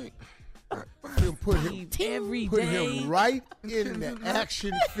 Hey. Put him Every Put day. him right in the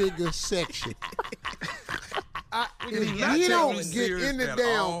action figure section. If Not he taking don't me get serious in the at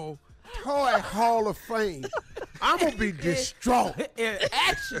damn all. Toy Hall of Fame, I'm going to be distraught. In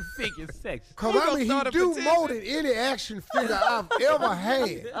action figure section. Because, We I gonna mean, start he a do petition. more than any action figure I've ever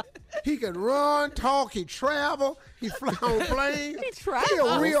had. He can run, talk, he travel, he fly on planes. He He a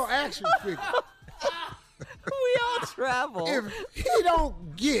travels. real action figure. We all travel. If he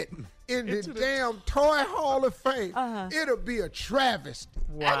don't get in the damn Toy Hall of Fame, it'll be a travesty.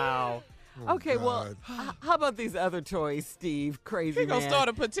 Wow. Okay, well, God. how about these other toys, Steve? Crazy He gonna man. start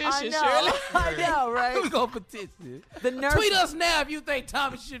a petition, I know, Shirley. I know, We right? gonna petition. The Nerf. Tweet us now if you think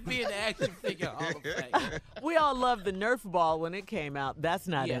Tommy should be in the action figure Hall of Fame. We all loved the Nerf ball when it came out. That's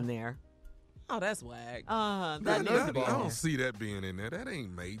not Yeah. in there. Oh, that's whack. That I needs to be in there. don't see that being in there. That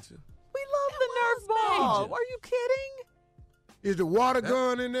ain't major. We love the Nerf ball. major. Are you kidding? Is the water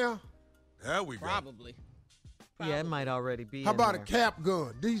gun in there? There we go. Probably. Yeah, it might already be How in about there. a cap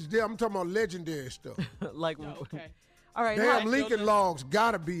gun? I'm talking about legendary stuff. Like, Oh, okay. All right. Damn, Lincoln Logs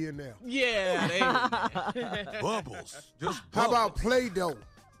gotta be in there. Yeah. Bubbles. Just How bubbles. about Play-Doh?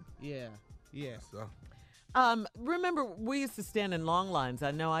 Yeah. So, Remember, we used to stand in long lines.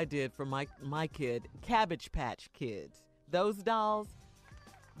 I know I did for my kid, Cabbage Patch Kids. Those dolls,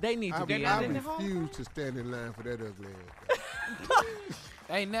 they need to be I in there. refuse to stand in line for that ugly ass.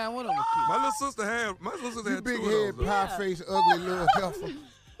 Ain't now one of them cute. my little sister had You big two head, of those. pie face, ugly little heifer.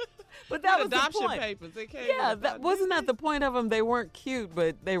 But that was the adoption point. papers. They came Yeah, with that wasn't that the point of them. They weren't cute,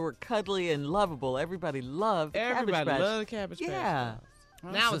 but they were cuddly and lovable. Everybody loved Everybody Cabbage Patch. loved Cabbage Patch. Yeah.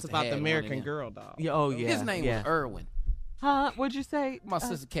 My Now it's sister about had the one American of them. Girl doll. Yeah, oh, yeah. His name was Irwin. Huh? What'd you say? My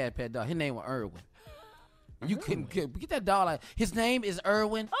sister cat pet dog. His name was Irwin. You couldn't get that dog out. His name is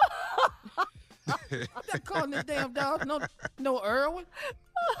Irwin. I'm not calling this damn dog no Irwin.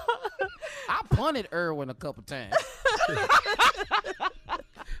 I punted Irwin a couple times.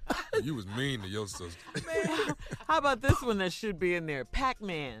 You was mean to your sister. How about this one that should be in there?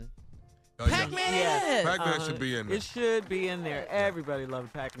 Pac-Man. Oh, yeah. Pac-Man. Yes. Pac-Man should be in there. It should be in there. Everybody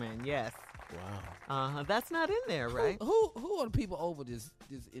loved Pac-Man. Yes. Wow. That's not in there, right? Who are the people over this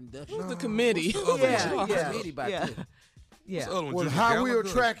induction? Who's the committee? Committee about yeah. this? Yeah. Was High Wheel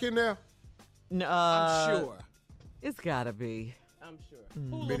Track in there? No, I'm sure. It's gotta be. I'm sure.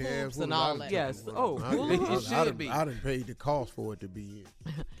 Mm. Been there Hoops for and a lot all of that. time. Yes. Oh, It should be. I done paid the cost for it to be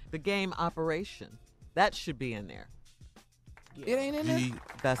in. the game Operation. That should be in there. It ain't in there.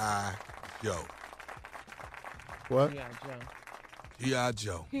 That's G.I. Joe. What? Yeah, Joe. G.I.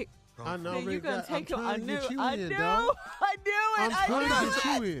 Joe. I know. Man, you gonna take him? I'm trying to get you I in, knew. dog. I knew it. I'm I trying knew to it. get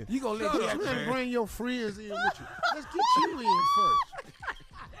you in. You gonna let I'm that trying to man. bring your friends in with you. Let's get you in first.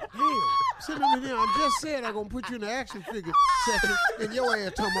 Hell, sitting over here, I just said I'm gonna put you in the action figure section, and your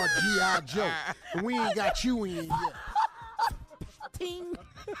ass talking about G.I. Joe, and we ain't got you in yet. Ting.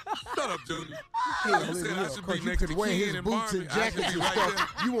 Shut up, Junior. Hell, You said I should be because you next could to wear Ken his and boots Barbie. and I should jackets be and right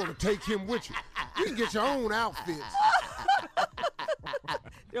stuff. You want to take him with you. You can get your own outfits.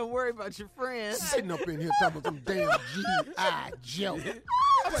 Don't worry about your friends. Sitting up in here talking about some damn G.I. Joe.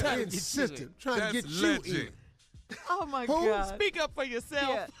 I'm trying to insistent, trying That's to get legend. you in. Oh my Who? God. Speak up for yourself.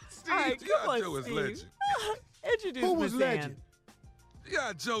 Yeah. Steve, All right, G.I. come on, Joe is Steve. legend. Introduce Who was Miss Ann. legend?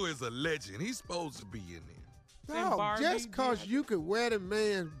 G.I. Joe is a legend. He's supposed to be in there. And No, Barbie, just because you could wear the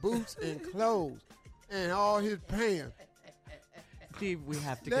man's boots and clothes and all his pants, Steve, we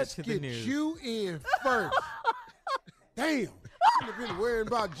have to let's get to the get news. you in first. Damn. I've been worrying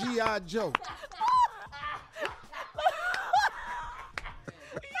about G.I. Joe.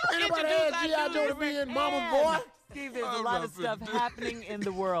 Anybody had G.I. Joe to be in Mama Boy? Steve, there's a All lot right, of stuff dude. happening in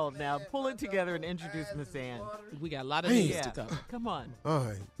the world now. Pull it together and introduce Miss Ann. We got a lot of news Yeah. to cover. Come on. All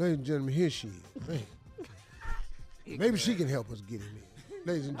right, ladies and gentlemen, here she is. Man. Maybe she can help us get him in.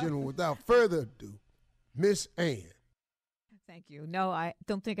 Ladies and gentlemen, without further ado, Miss Ann. Thank you. No, I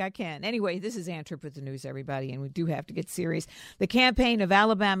don't think I can. Anyway, this is Ann Tripp with the news, everybody, and we do have to get serious. The campaign of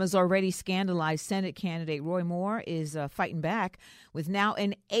Alabama's already scandalized Senate candidate Roy Moore is fighting back with now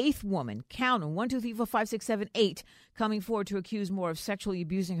an eighth woman, count them, 1, 2, 3, 4, 5, 6, 7, 8, coming forward to accuse Moore of sexually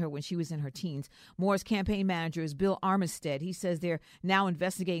abusing her when she was in her teens. Moore's campaign manager is Bill Armistead. He says they're now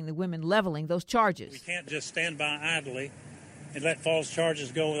investigating the women leveling those charges. We can't just stand by idly and let false charges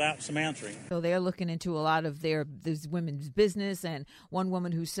go without some answering. So they're looking into a lot of these women's business, and one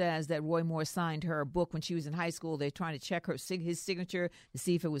woman who says that Roy Moore signed her book when she was in high school. They're trying to check his signature to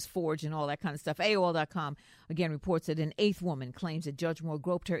see if it was forged and all that kind of stuff. AOL.com, again, reports that an eighth woman claims that Judge Moore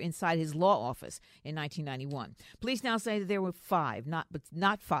groped her inside his law office in 1991. Police now say that there were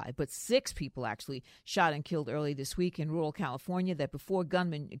not five, but 6 people actually shot and killed early this week in rural California, that before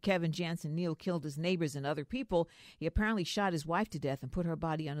gunman Kevin Jansen Neal killed his neighbors and other people, he apparently shot his wife to death and put her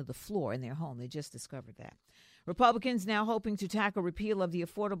body under the floor in their home. They just discovered that. Republicans now hoping to tackle repeal of the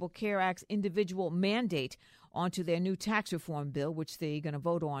Affordable Care Act's individual mandate onto their new tax reform bill, which they're going to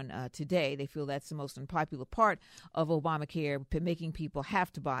vote on today. They feel that's the most unpopular part of Obamacare, making people have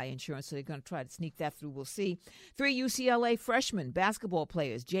to buy insurance, so they're going to try to sneak that through. We'll see. 3 UCLA freshmen basketball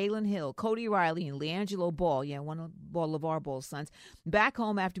players, Jalen Hill, Cody Riley, and LeAngelo Ball, one of LeVar Ball's sons, back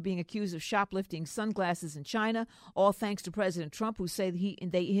home after being accused of shoplifting sunglasses in China, all thanks to President Trump, who said he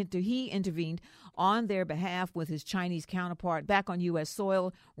intervened on their behalf with his Chinese counterpart. Back on U.S.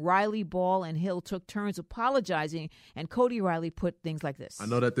 soil, Riley, Ball, and Hill took turns apologizing, and Cody Riley put things like this. I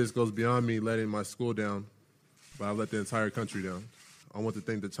know that this goes beyond me letting my school down, but I've let the entire country down. I want to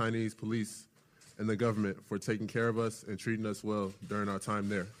thank the Chinese police and the government for taking care of us and treating us well during our time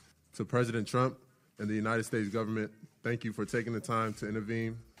there. To President Trump and the United States government, thank you for taking the time to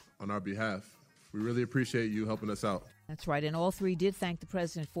intervene on our behalf. We really appreciate you helping us out. That's right. And all three did thank the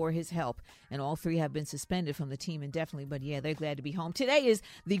president for his help. And all three have been suspended from the team indefinitely. But, yeah, they're glad to be home. Today is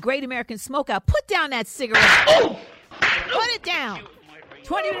the Great American Smokeout. Put down that cigarette. Put it down.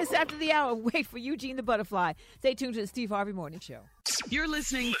 20 minutes after the hour. Wait for Eugene the Butterfly. Stay tuned to the Steve Harvey Morning Show. You're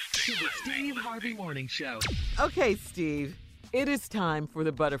listening to the Steve Harvey Morning Show. Okay, Steve. It is time for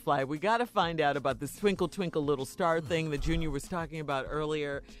the butterfly. We got to find out about this Twinkle Twinkle Little Star thing that Junior was talking about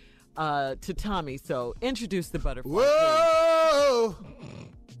earlier to Tommy. So introduce the butterfly. Whoa!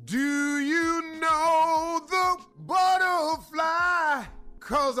 Do you know the butterfly?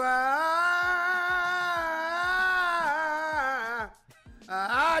 'Cause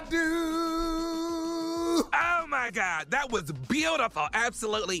I do. Oh my God, that was beautiful.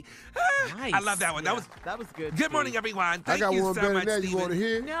 Absolutely. Nice. I love that one. Yeah, that was good. Good morning, everyone. Thank I got you one so better much, than that. You Steven. want to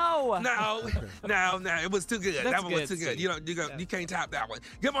hear? No. No. It was too good. That's that one was good, too good. Steve. You can't top that one.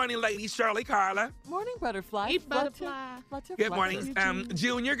 Good morning, ladies. Shirley, Carla. Morning, butterfly. Hey, butterfly. Good morning,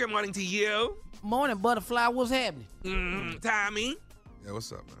 Junior. Good morning to you. Morning, Butterfly. What's happening? Tommy. Yeah,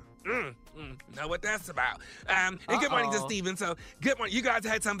 what's up, man? Know what that's about. And good morning to Steven. So, good morning. You guys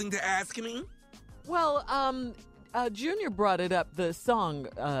had something to ask me? Well, Junior brought it up, the song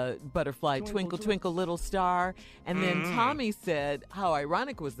Butterfly, Twinkle, Twinkle, Little Star. And then Tommy said, how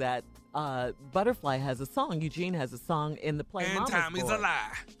ironic was that? Butterfly has a song. Eugene has a song in the play. And Mama's Tommy's Boy. a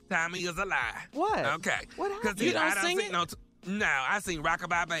lie. Tommy is a lie. What? Okay. What happened? You don't sing it? No, I sing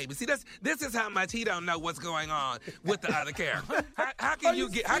Rockabye Baby. See, this is how much he don't know what's going on with the other character. How can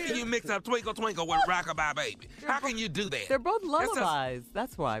you mix up Twinkle Twinkle with Rockabye Baby? How can you do that? They're both lullabies.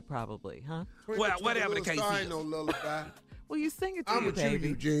 That's why, probably, huh? Well, whatever the case is. No lullaby. Well, you sing it to I'm you, a true baby.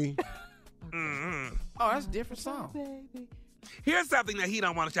 Eugene. Oh, that's a different song. Baby. Here's something that he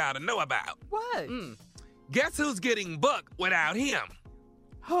don't want y'all to know about. What? Guess who's getting booked without him?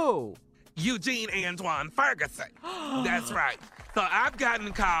 Who? Eugene Antoine Ferguson. That's right. So I've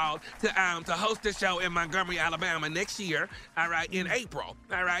gotten called to host a show in Montgomery, Alabama next year, all right, in April,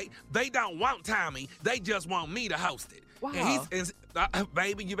 all right? They don't want Tommy. They just want me to host it. Wow. And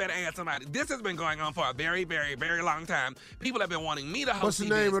baby, you better ask somebody. This has been going on for a very, very, very long time. People have been wanting me to host What's the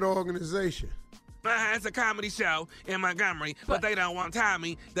name of the organization? It's a comedy show in Montgomery, but they don't want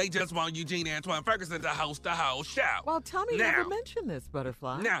Tommy. They just want Eugene Antoine Ferguson to host the whole show. Well, Tommy never mentioned this,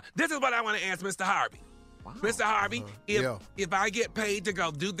 Butterfly. Now, this is what I want to ask Mr. Harvey. Wow. Mr. Harvey, if I get paid to go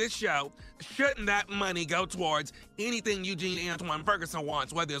do this show, shouldn't that money go towards anything Eugene Antoine Ferguson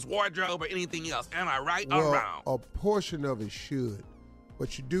wants, whether it's wardrobe or anything else? Am I right or wrong? A portion of it should,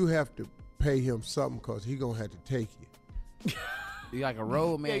 but you do have to pay him something because he's going to have to take you. You like a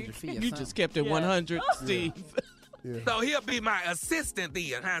road manager fee or You something. just kept it 100, Steve. Yeah. So he'll be my assistant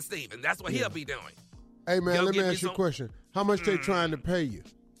then, huh, Steven? That's what he'll be doing. Hey, man, He'll let me give me ask you a some- question. How much they trying to pay you?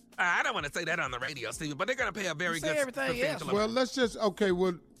 I don't want to say that on the radio, Steven, but they're going to pay a very good substantial Well, amount. let's just, okay,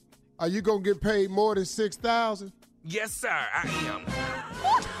 well, are you going to get paid more than $6,000? Yes, sir, I am.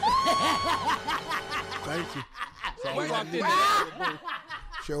 Thank you. Wait a minute.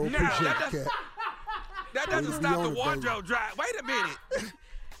 Sure No, appreciate that it, Cat. That doesn't Baby, stop on the it, baby. wardrobe drive. Wait a minute.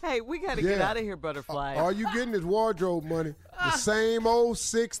 Hey, we got to get out of here, Butterfly. All you getting is wardrobe money. The same old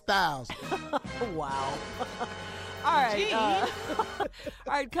 $6,000. Wow. All right. All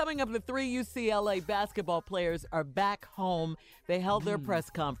right, coming up, the 3 UCLA basketball players are back home. They held their press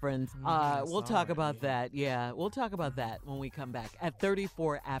conference. We'll talk about that. Yeah, we'll talk about that when we come back at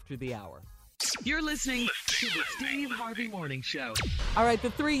 34 after the hour. You're listening to the Steve Harvey Morning Show. All right, the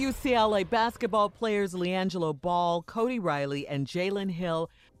 3 UCLA basketball players, LiAngelo Ball, Cody Riley, and Jalen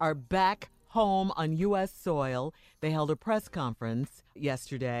Hill, are back home on U.S. soil. They held a press conference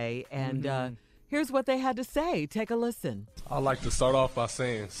yesterday, and here's what they had to say. Take a listen. I'd like to start off by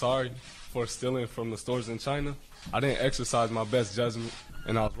saying sorry for stealing from the stores in China. I didn't exercise my best judgment,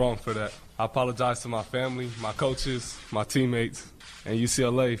 and I was wrong for that. I apologize to my family, my coaches, my teammates, and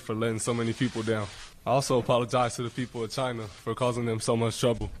UCLA for letting so many people down. I also apologize to the people of China for causing them so much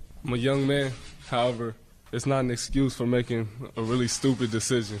trouble. I'm a young man, however, it's not an excuse for making a really stupid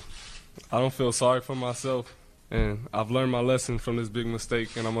decision. I don't feel sorry for myself, and I've learned my lesson from this big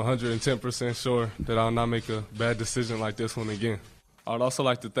mistake, and I'm 110% sure that I'll not make a bad decision like this one again. I would also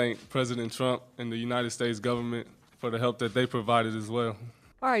like to thank President Trump and the United States government for the help that they provided as well.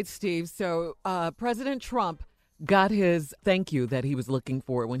 All right, Steve. So President Trump got his thank you that he was looking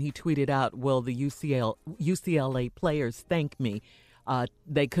for when he tweeted out, will the UCLA players thank me?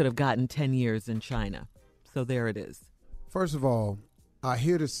 They could have gotten 10 years in China. So there it is. First of all, I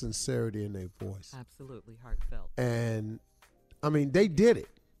hear the sincerity in their voice. Absolutely heartfelt. And, I mean, they did it.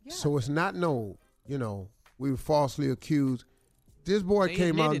 Yeah. So it's not we were falsely accused. This boy They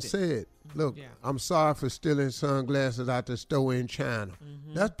came out and admitted it. said, look, Yeah. I'm sorry for stealing sunglasses out the store in China.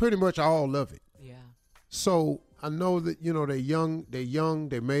 Mm-hmm. That's pretty much all of it. Yeah. So I know that, they're young,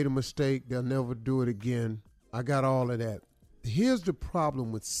 they made a mistake, they'll never do it again. I got all of that. Here's the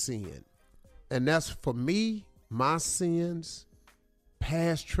problem with sin. And that's for me, my sins,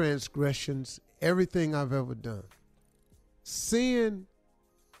 past transgressions, everything I've ever done. Sin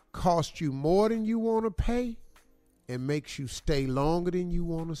costs you more than you want to pay and makes you stay longer than you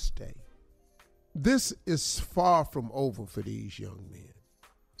want to stay. This is far from over for these young men.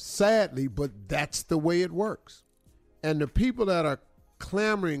 Sadly, but that's the way it works. And the people that are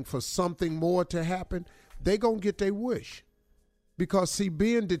clamoring for something more to happen, they going to get their wish. Because, see,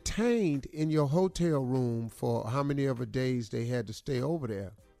 being detained in your hotel room for how many ever days they had to stay over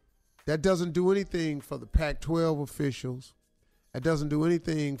there, that doesn't do anything for the Pac-12 officials. That doesn't do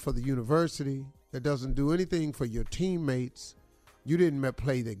anything for the university. That doesn't do anything for your teammates. You didn't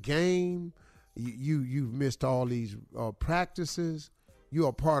play the game. You've missed all these practices. You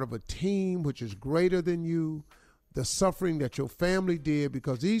are part of a team which is greater than you. The suffering that your family did,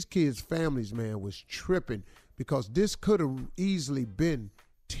 because these kids' families, man, was tripping, because this could have easily been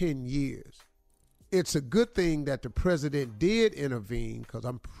 10 years. It's a good thing that the president did intervene, because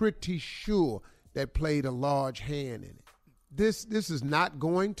I'm pretty sure that played a large hand in it. This is not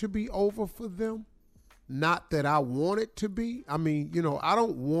going to be over for them. Not that I want it to be. I mean, I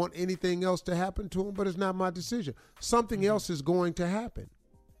don't want anything else to happen to them, but it's not my decision. Something else is going to happen,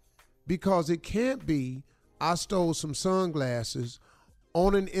 because it can't be I stole some sunglasses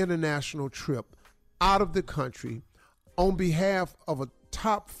on an international trip out of the country on behalf of a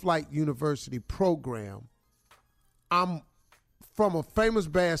top flight university program. I'm from a famous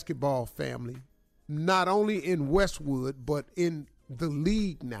basketball family, not only in Westwood, but in the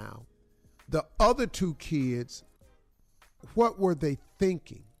league now. The other two kids, what were they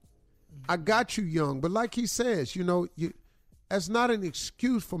thinking? I got you young, but like he says, that's not an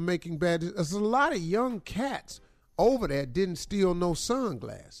excuse for making bad decisions. There's a lot of young cats over there didn't steal no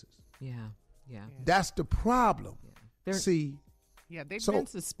sunglasses. Yeah. That's the problem. Yeah. See? Yeah, they've been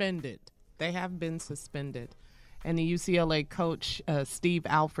suspended. They have been suspended. And the UCLA coach, Steve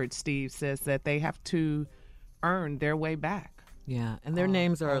says that they have to earn their way back. Yeah, and their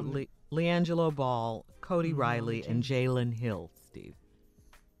names are LeAngelo Ball, Cody Riley, and Jalen Hill, Steve.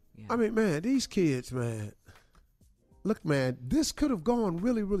 Yeah. I mean, man, these kids, man, look, man, this could have gone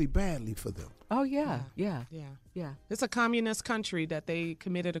really, really badly for them. Oh, yeah. It's a communist country that they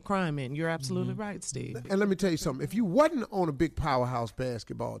committed a crime in. You're absolutely right, Steve. And let me tell you something. If you wasn't on a big powerhouse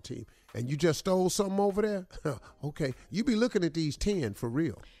basketball team and you just stole something over there, okay, you be looking at these 10 for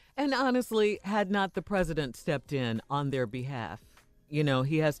real. And honestly, had not the president stepped in on their behalf,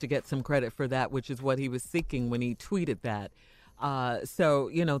 he has to get some credit for that, which is what he was seeking when he tweeted that. So,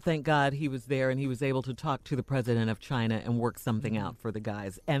 thank God he was there and he was able to talk to the president of China and work something out for the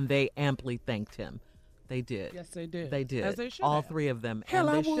guys. And they amply thanked him. They did. Yes, they did. They did. As they should All have. three of them. Hell,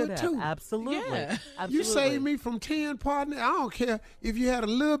 and I they should would have. too. Absolutely. Yeah. Absolutely. You saved me from 10, partner. I don't care if you had a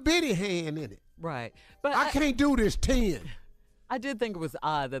little bitty hand in it. Right. But I can't do this 10. I did think it was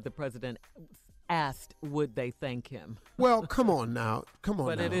odd that the president asked, would they thank him? Well, come on now.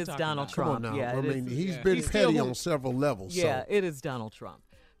 But it is Donald Come on Trump. now. Yeah, I it mean, is. he's been He's petty still- on several levels. Yeah, so. it is Donald Trump.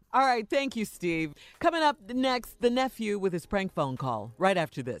 All right, thank you, Steve. Coming up next, the nephew with his prank phone call right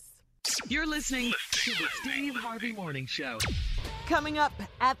after this. You're listening to the Steve Harvey Morning Show. Coming up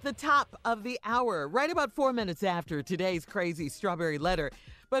at the top of the hour, right about 4 minutes after today's crazy strawberry letter.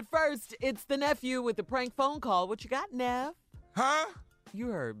 But first, it's the nephew with the prank phone call. What you got, Nev? Huh? You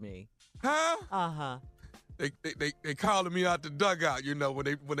heard me. Huh? Uh-huh. They calling me out the dugout,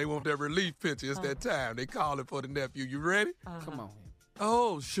 when they want their relief picture. It's that time. They calling for the nephew. You ready? Come on.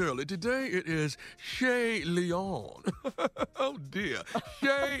 Oh, Shirley, today it is Shay Leon. Oh, dear.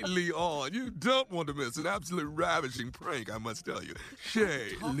 Shay Leon. You don't want to miss an absolute ravishing prank, I must tell you.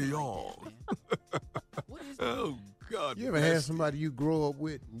 Shay Leon. Oh, God. You ever had somebody you grow up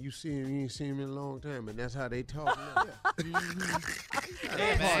with and you ain't seen him in a long time, and that's how they talk now?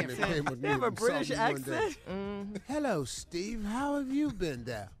 They have a British accent. Hello, Steve. How have you been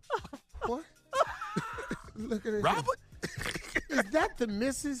there? What? Look at it. Robert? Is that the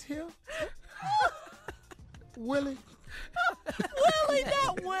missus here? Willie? Willie,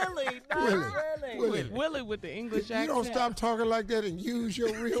 not Willie. Not Willie. Willie with the English accent. You don't stop talking like that and use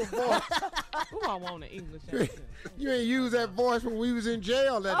your real voice. Who I want an English accent? You ain't used that voice when we was in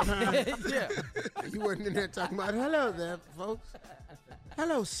jail that time. Yeah. You wasn't in there talking about, hello there, folks.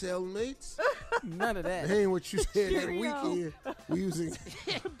 Hello, cellmates. None of that. That ain't what you said that weekend. We was in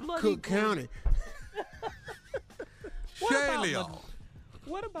Cook County. Shay Leon.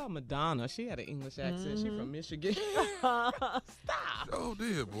 What about Madonna? She had an English accent. She from Michigan. Stop. Oh,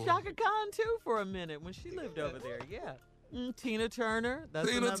 dear, boy. Shaka Khan, too, for a minute when she lived over there. Yeah. Tina Turner. That's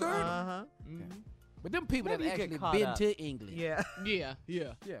Tina another, Turner. Uh-huh. But them people Maybe that you get actually caught been up. to England. Yeah.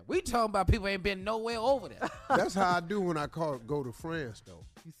 Yeah. We talking about people ain't been nowhere over there. That's how I do when I go to France, though.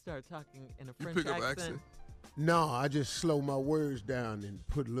 You start talking in a You French pick up accent. accent. No, I just slow my words down and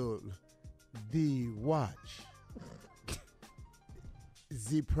put a little, the watch.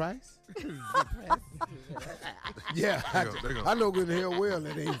 The price? Yeah, I know good hell well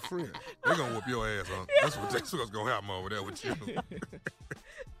that ain't French. They're going to whoop your ass, huh? That's what's going to happen over there with you.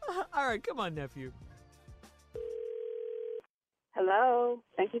 All right, come on, nephew. Hello.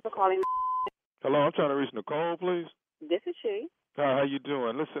 Thank you for calling. Hello, I'm trying to reach Nicole, please. This is she. Hi, how you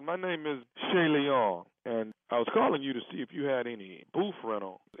doing? Listen, my name is Shay Leon, and I was calling you to see if you had any booth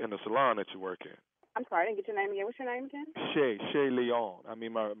rental in the salon that you work in. I'm sorry, I didn't get your name again. What's your name again? Shay Leon. I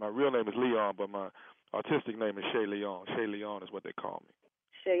mean, my real name is Leon, but my artistic name is Shay Leon. Shay Leon is what they call me.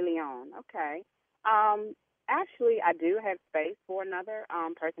 Shay Leon. Okay. Actually, I do have space for another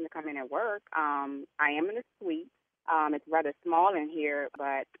person to come in and work. I am in a suite. It's rather small in here,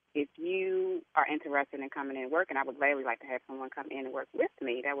 but if you are interested in coming in and working, I would gladly like to have someone come in and work with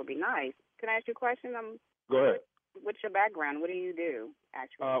me. That would be nice. Can I ask you a question? Go ahead. What's your background? What do you do,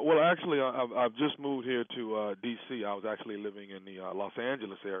 actually? Well, actually, I've just moved here to D.C. I was actually living in the Los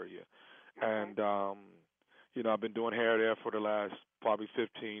Angeles area. Okay. And, I've been doing hair there for the last probably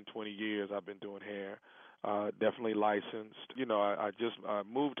 15, 20 years. I've been doing hair, definitely licensed. I just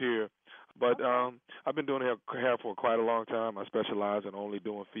moved here, but I've been doing hair for quite a long time. I specialize in only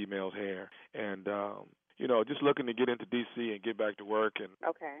doing females' hair. And, just looking to get into D.C. and get back to work. And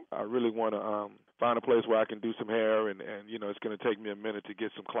okay. I really want to find a place where I can do some hair, and it's going to take me a minute to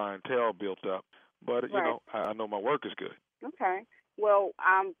get some clientele built up. But, Right. I know my work is good. Okay. Well,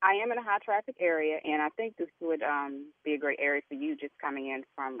 I am in a high-traffic area, and I think this would be a great area for you just coming in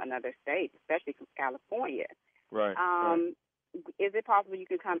from another state, especially from California. Right. Is it possible you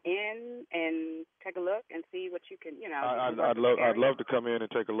could come in and take a look and see what you can, I'd love to come in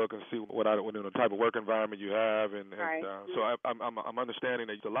and take a look and see what the type of work environment you have, and Right. so I'm understanding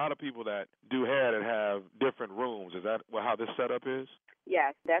that there's a lot of people that do hair that have different rooms. Is that how this setup is?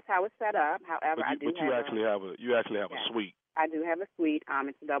 Yes, that's how it's set up. However, But you actually have a suite. I do have a suite.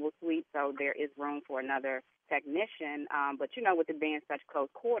 It's a double suite, so there is room for another technician. But with it being such close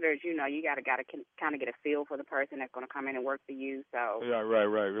quarters, you got to kind of get a feel for the person that's going to come in and work for you. So Yeah,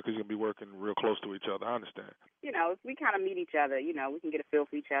 right. Because you're gonna be working real close to each other. I understand. if we kind of meet each other, we can get a feel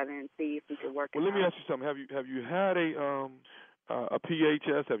for each other and see if we can work. Well, let me ask you something. Have you had a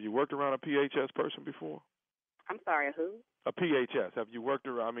PHS? Have you worked around a PHS person before? I'm sorry, who? A PHS. Have you worked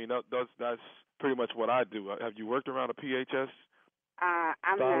around? I mean, that's pretty much what I do. Have you worked around a PHS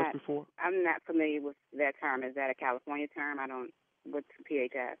stylist before? I'm not familiar with that term. Is that a California term? What's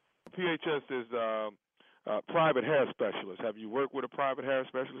PHS? PHS is private hair specialist. Have you worked with a private hair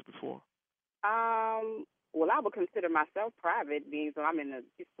specialist before? Well, I would consider myself private, being so I'm in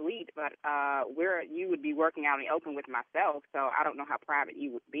the suite, but where you would be working out in the open with myself, so I don't know how private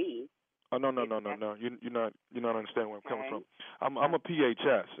you would be. Oh no! You're not understanding where I'm coming from. I'm a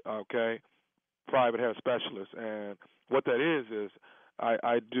PHS, okay, private hair specialist, and what that is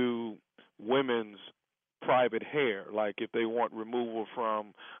I do women's private hair, like if they want removal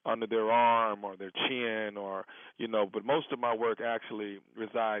from under their arm or their chin, or But most of my work actually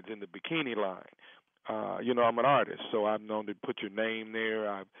resides in the bikini line. I'm an artist, so I'm known to put your name there.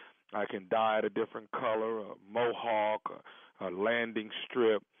 I can dye it a different color, a mohawk, a landing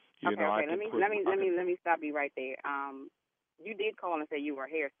strip. Okay. Let me stop you right there. You did call and say you were a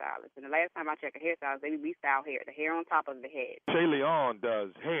hairstylist, and the last time I checked a hairstylist, we style hair, the hair on top of the head. Shay Leon does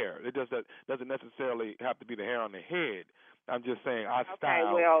hair. It doesn't necessarily have to be the hair on the head. I'm just saying I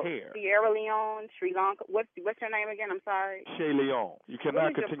style hair. Sierra Leone, Sri Lanka. What's your name again? I'm sorry. Shay Leon. You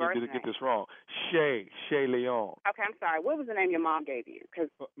cannot continue to get this wrong. Shay Leon. Okay, I'm sorry. What was the name your mom gave you? Because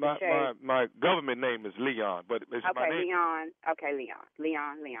my government name is Leon, but it's my name. Leon. Okay,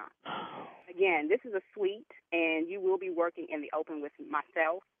 Leon. Again, this is a suite, and you will be working in the open with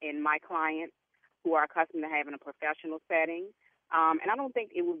myself and my clients who are accustomed to having a professional setting. And I don't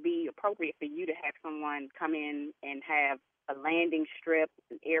think it would be appropriate for you to have someone come in and have a landing strip,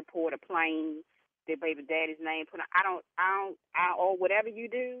 an airport, a plane, their baby daddy's name put on. Or whatever you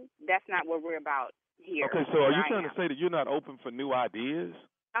do, that's not what we're about here. Okay, so are you trying to say that you're not open for new ideas?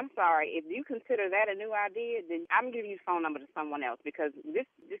 I'm sorry. If you consider that a new idea, then I'm giving you the phone number to someone else, because this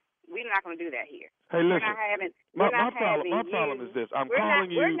we're not going to do that here. Hey, listen. My problem is this. I'm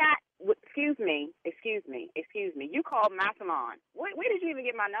calling you. Excuse me. You called my salon. Where did you even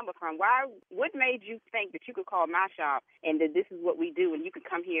get my number from? What made you think that you could call my shop and that this is what we do and you could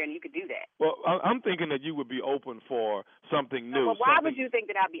come here and you could do that? Well, I'm thinking that you would be open for something new. Well, why would you think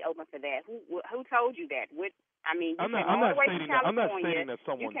that I'd be open for that? Who told you that? I'm not stating that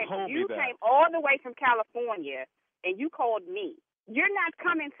someone told me that. You came all the way from California and you called me. You're not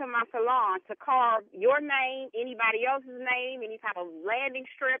coming to my salon to carve your name, anybody else's name, any type of landing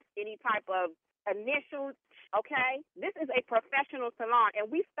strips, any type of initials, okay? This is a professional salon, and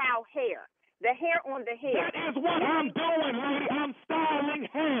we style hair. The hair on the head. That is what I'm doing, lady. I'm styling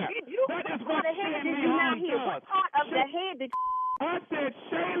hair. That is what Shaylee does. What part of the head did you... I said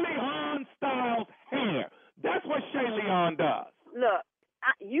Shaylee styles hair. That's what Shaylee does. Look.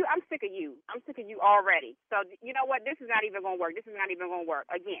 I'm sick of you. I'm sick of you already. So, you know what? This is not even going to work.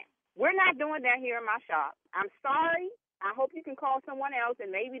 Again, we're not doing that here in my shop. I'm sorry. I hope you can call someone else,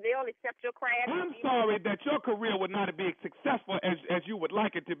 and maybe they'll accept your craft. I'm sorry that your career would not be as successful as you would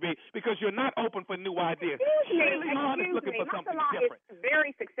like it to be because you're not open for new ideas. Excuse me. My salon is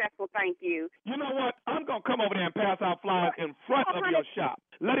very successful, thank you. You know what? I'm going to come over there and pass out flyers in front of your shop,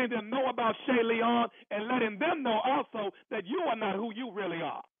 letting them know about Shaylee and letting them know also that you are not who you really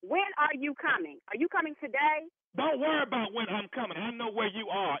are. When are you coming? Are you coming today? Don't worry about when I'm coming. I know where you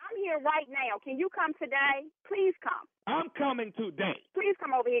are. I'm here right now. Can you come today? Please come. I'm coming today. Please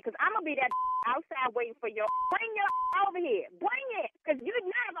come over here because I'm going to be that outside waiting for your... Bring your over here. Bring it. Because you're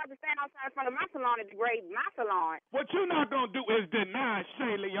not about to stand outside in front of my salon and degrade my salon. What you're not going to do is deny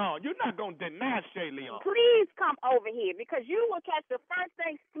Shaylee. You're not going to deny Shaylee. Please come over here because you will catch the first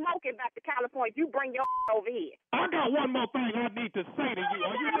thing smoking back to California if you bring your over here. I got one more thing I need to say to you.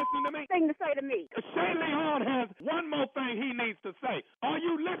 Are you listening to me? Thing to say to me. Shaylee has one more thing he needs to say. Are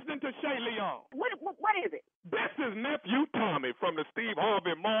you listening to Shaylee? What is it? This is nephew Tommy from the Steve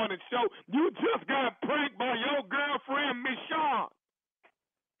Harvey Morning Show. You just got pranked by your girlfriend, Michonne.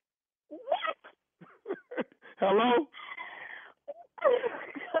 What? Hello?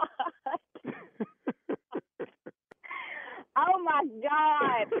 Oh, my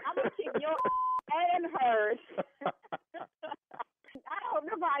God. I'm going to kick your and hers. I hope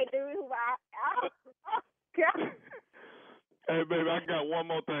nobody do God. Hey, baby, I got one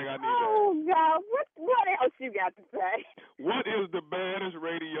more thing I need to ask. Oh, God. What else you got to say? What is the baddest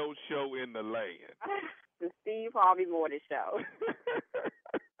radio show in the land? The Steve Harvey Morning Show.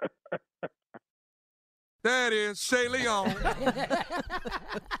 That is Shaylee on.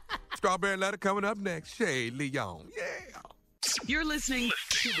 Strawberry Letter coming up next. Shaylee on. Yeah. You're listening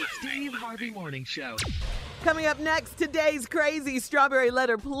to the Steve Harvey Morning Show. Coming up next, today's crazy strawberry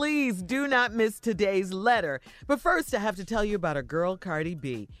letter. Please do not miss today's letter. But first, I have to tell you about our girl, Cardi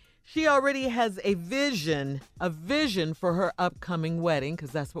B. She already has a vision for her upcoming wedding, because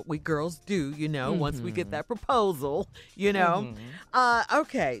that's what we girls do, once we get that proposal,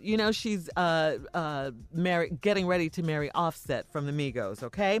 Okay, she's getting ready to marry Offset from the Migos,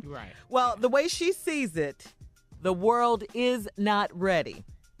 okay? Right. Well, the way she sees it, the world is not ready,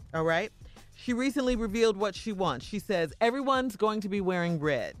 all right? She recently revealed what she wants. She says, everyone's going to be wearing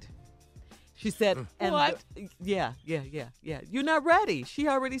red. She said, what? Yeah. You're not ready. She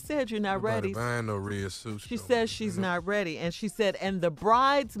already said you're not ready. Buying no red suits. She says she's not ready. And she said, and the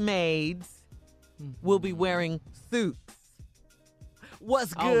bridesmaids will be wearing suits.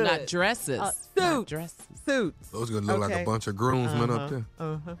 What's good? Oh, not dresses. Suits. Not dresses. Suits. Those going to look like a bunch of groomsmen up there.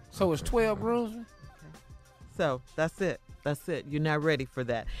 So it's 12 groomsmen? So that's it. That's it. You're not ready for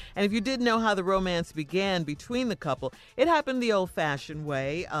that. And if you didn't know how the romance began between the couple, it happened the old-fashioned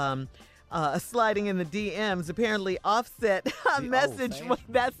way. Sliding in the DMs. Apparently, Offset message.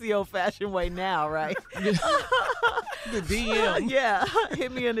 That's the old-fashioned way now, right? The DM. Yeah,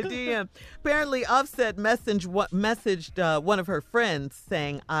 hit me in the DM. Apparently, Offset messaged one of her friends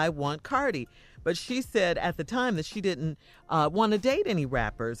saying, I want Cardi. But she said at the time that she didn't want to date any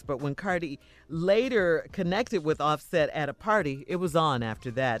rappers. But when Cardi later connected with Offset at a party, it was on after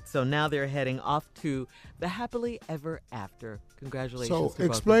that. So now they're heading off to the happily ever after. Congratulations. So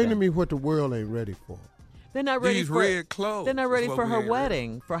explain to me what the world ain't ready for. They're not ready These red clothes. They're not ready for her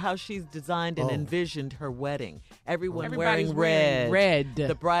wedding, for how she's designed and envisioned her wedding. Everyone wearing red.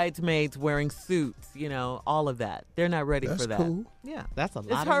 The bridesmaids wearing suits, all of that. They're not ready for that. That's cool. Yeah. That's a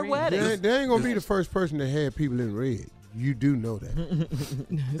lot It's of her red. wedding. They ain't going to be the first person to have people in red. You do know that.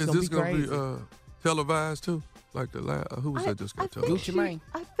 Is this going to be televised too? Like the last, who was that just got televised? Gucci Mane.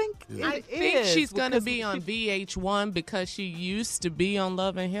 I think I think she's going to be on VH1 because she used to be on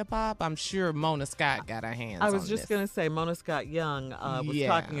Love and Hip Hop. I'm sure Mona Scott got her hands on I was just going to say, Mona Scott Young was Yeah.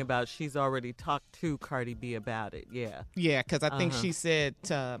 talking about she's already talked to Cardi B about it. Yeah. Yeah, because I think she said,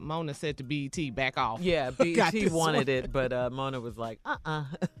 Mona said to BET, back off. Yeah, Got BET this wanted one. it, but Mona was like, I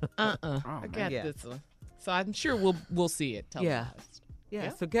got this one. So I'm sure we'll see it televised. Yeah.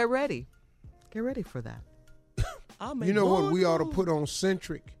 So get ready. Get ready for that. You know what we ought to put on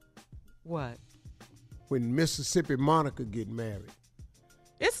Centric? What? When Mississippi Monica get married.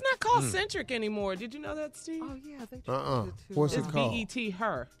 It's not called Centric anymore. Did you know that, Steve? Oh, yeah. They What's it It's called? BET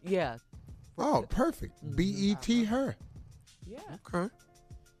Her. Yeah. Oh, perfect. BET Her. Yeah. Okay.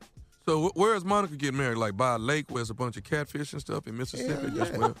 So where is Monica getting married? Like by a lake where there's a bunch of catfish and stuff in Mississippi?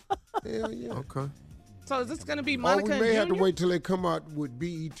 That's where. Hell yeah. Okay. So is this going to be Oh, Monica we may and have to Junior? wait till they come out with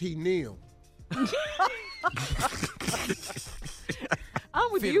BET Neil.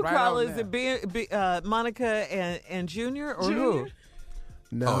 I'm with Fit you, right Carla. on Is it Monica and Junior or who?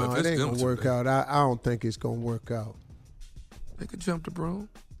 No, if it it's ain't them gonna two, work out. I don't think it's gonna work out. They could jump the broom.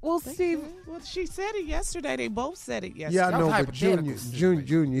 Well, Steve. Well, she said it yesterday. They both said it yesterday. Yeah, I know, That was but hypothetical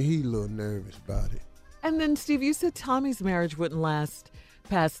Junior, he a little nervous about it. And then, Steve, you said Tommy's marriage wouldn't last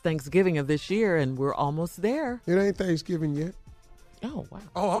past Thanksgiving of this year, and we're almost there. It ain't Thanksgiving yet. Oh, wow.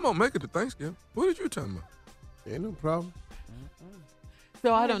 Oh, I'm gonna make it to Thanksgiving. What did you tell me? Ain't no problem.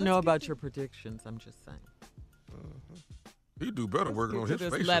 So I don't know about your predictions. I'm just saying. He do better working on get his to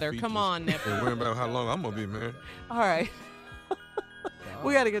this facial letter. features Come on, Nip. and worrying about how long I'm gonna be married. All right.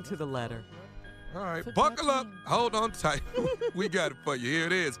 We got to get to the letter. All right, buckle up. Hold on tight. We got it for you. Here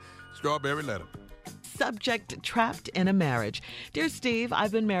it is. Strawberry letter. Subject: trapped in a marriage. Dear Steve,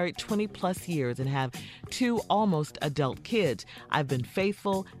 I've been married 20 plus years and have 2 almost adult kids. I've been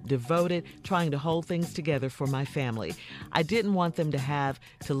faithful, devoted, trying to hold things together for my family. I didn't want them to have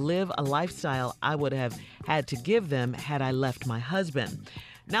to live a lifestyle I would have had to give them had I left my husband.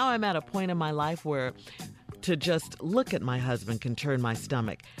 Now I'm at a point in my life where to just look at my husband can turn my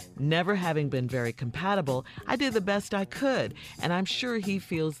stomach. Never having been very compatible, I did the best I could, and I'm sure he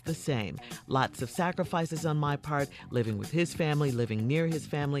feels the same. Lots of sacrifices on my part, living with his family, living near his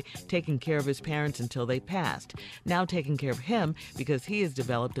family, taking care of his parents until they passed. Now taking care of him because he has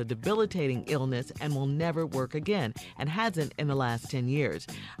developed a debilitating illness and will never work again, and hasn't in the last 10 years.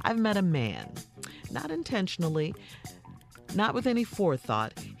 I've met a man, not intentionally, not with any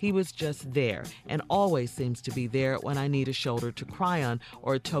forethought. He was just there and always seems to be there when I need a shoulder to cry on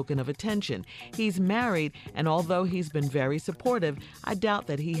or a token of attention. He's married, and although he's been very supportive, I doubt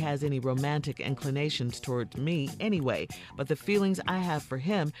that he has any romantic inclinations towards me anyway, but the feelings I have for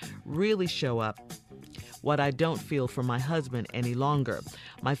him really show up. What I don't feel for my husband any longer.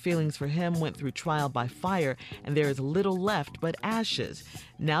 My feelings for him went through trial by fire, and there is little left but ashes.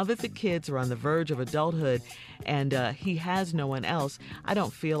 Now that the kids are on the verge of adulthood and he has no one else, I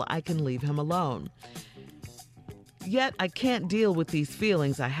don't feel I can leave him alone. Yet I can't deal with these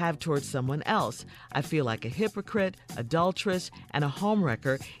feelings I have towards someone else. I feel like a hypocrite, adulteress, and a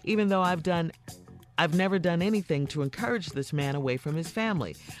homewrecker, even though I've never done anything to encourage this man away from his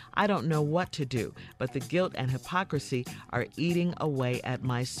family. I don't know what to do, but the guilt and hypocrisy are eating away at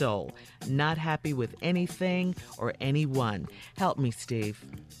my soul. Not happy with anything or anyone. Help me, Steve.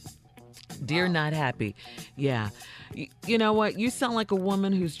 Dear Not Happy. Yeah. You know what? You sound like a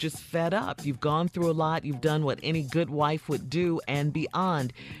woman who's just fed up. You've gone through a lot. You've done what any good wife would do and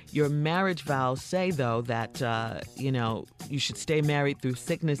beyond. Your marriage vows say, though, that, you should stay married through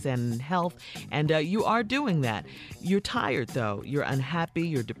sickness and health, and you are doing that. You're tired, though. You're unhappy.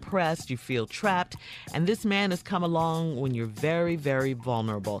 You're depressed. You feel trapped. And this man has come along when you're very, very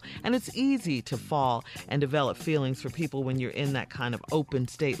vulnerable. And it's easy to fall and develop feelings for people when you're in that kind of open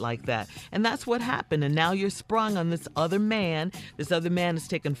state like that. And that's what happened. And now you're sprung on this other man. This other man has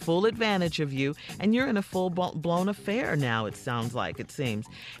taken full advantage of you, and you're in a full-blown affair now, it sounds like, it seems.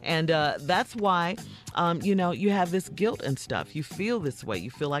 And that's why, you have this guilt and stuff. You feel this way. You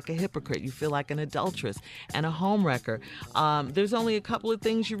feel like a hypocrite. You feel like an adulteress and a homewrecker. There's only a couple of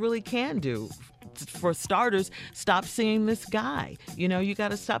things you really can do. For starters, stop seeing this guy. You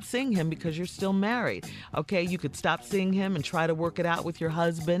got to stop seeing him because you're still married. Okay, you could stop seeing him and try to work it out with your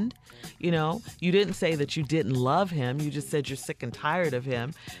husband. You didn't say that you didn't love him. You just said you're sick and tired of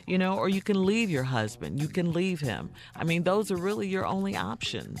him. Or you can leave your husband. You can leave him. I mean, those are really your only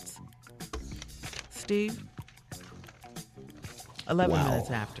options. Steve? 11 minutes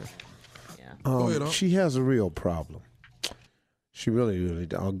after. Yeah. She has a real problem. She really,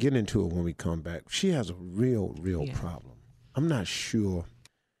 I'll get into it when we come back. She has a real problem. I'm not sure.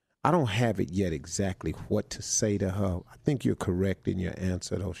 I don't have it yet exactly what to say to her. I think you're correct in your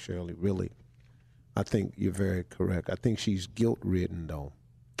answer, though, Shirley, really. I think you're very correct. I think she's guilt-ridden, though,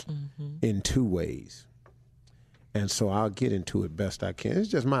 in two ways. And so I'll get into it best I can. It's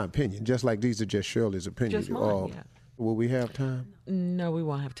just my opinion, just like these are just Shirley's opinions. Just mine, yeah. Will we have time? No, we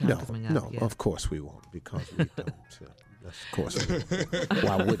won't have time coming up. No, yet. of course we won't, because we don't. Of course we won't.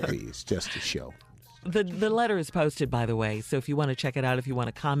 Why would we? It's just a show. The letter is posted, by the way, so if you want to check it out, if you want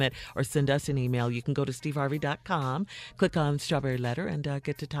to comment or send us an email, you can go to steveharvey.com, click on Strawberry Letter, and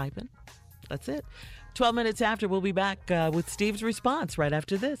get to typing. That's it. 12 minutes after, we'll be back with Steve's response right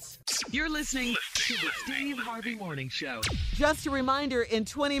after this. You're listening to the Steve Harvey Morning Show. Just a reminder, in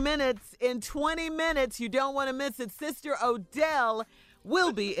 20 minutes, you don't want to miss it, Sister Odell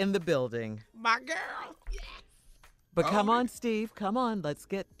will be in the building. My girl. But come on, Steve, come on, let's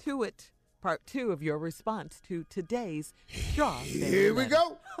get to it. Part 2 of your response to today's Strawberry Here we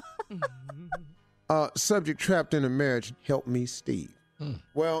Letter. go. Subject: trapped in a marriage. Help me, Steve.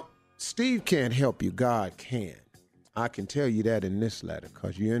 Well, Steve can't help you. God can. I can tell you that in this letter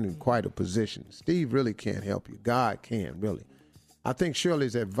because you're in quite a position. Steve really can't help you. God can, really. I think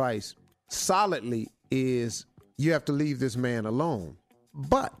Shirley's advice solidly is you have to leave this man alone.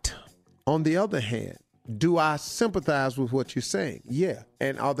 But on the other hand, do I sympathize with what you're saying? Yeah.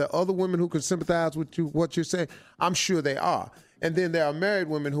 And are there other women who can sympathize with what you're saying? I'm sure they are. And then there are married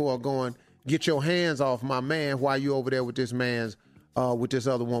women who are going, get your hands off my man while you're over there with this man's with this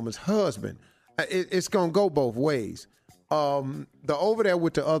other woman's husband. It's going to go both ways. The over there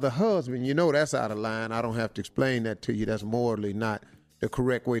with the other husband, you know that's out of line. I don't have to explain that to you. That's morally not the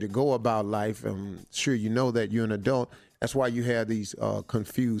correct way to go about life. I'm sure you know that you're an adult. That's why you have these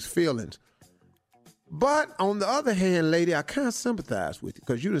confused feelings. But on the other hand, lady, I kind of sympathize with you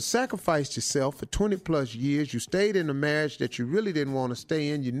because you have sacrificed yourself for 20 plus years. You stayed in a marriage that you really didn't want to stay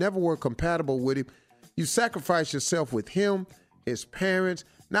in. You never were compatible with him. You sacrificed yourself with him, his parents.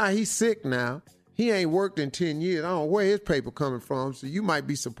 Now he's sick now. He ain't worked in 10 years. I don't know where his paper coming from. So you might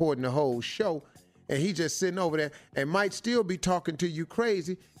be supporting the whole show. And he just sitting over there and might still be talking to you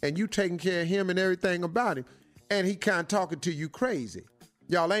crazy and you taking care of him and everything about him. And he kind of talking to you crazy.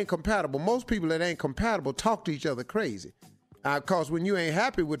 Y'all ain't compatible. Most people that ain't compatible talk to each other crazy. Because when you ain't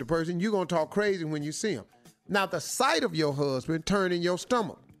happy with the person, you're going to talk crazy when you see him. Now, the sight of your husband turning your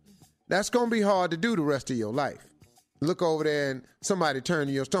stomach, that's going to be hard to do the rest of your life. Look over there and somebody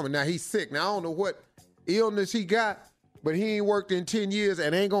turning your stomach. Now, he's sick. Now, I don't know what illness he got, but he ain't worked in 10 years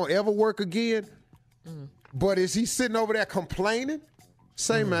and ain't going to ever work again. But is he sitting over there complaining?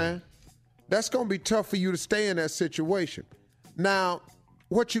 Say, man, that's going to be tough for you to stay in that situation. Now,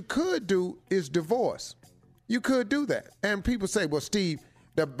 what you could do is divorce. You could do that. And people say, well, Steve,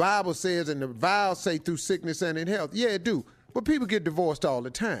 the Bible says and the vows say through sickness and in health. Yeah, it do. But people get divorced all the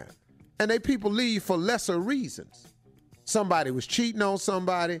time. And people leave for lesser reasons. Somebody was cheating on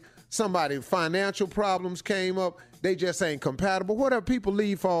somebody financial problems came up, they just ain't compatible. Whatever, people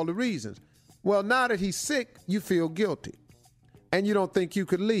leave for all the reasons. Well, now that he's sick, you feel guilty. And you don't think you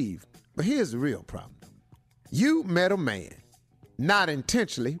could leave. But here's the real problem. You met a man. Not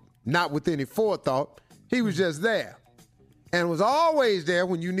intentionally, not with any forethought. He was just there and was always there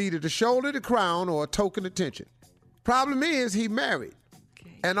when you needed a shoulder to cry on or a token attention. Problem is, he married.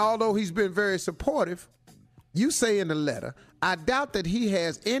 Okay. And although he's been very supportive, you say in the letter, I doubt that he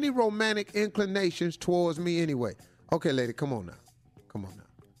has any romantic inclinations towards me anyway. Okay, lady, come on now.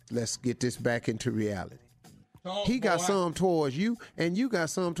 Let's get this back into reality. He got some towards you, and you got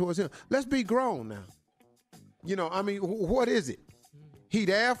some towards him. Let's be grown now. You know, I mean, what is it? He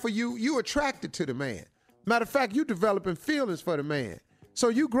there for you. You attracted to the man. Matter of fact, you developing feelings for the man. So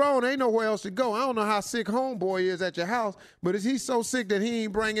you grown, ain't nowhere else to go. I don't know how sick homeboy is at your house, but is he so sick that he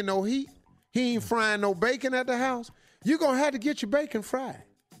ain't bringing no heat? He ain't frying no bacon at the house? You going to have to get your bacon fried.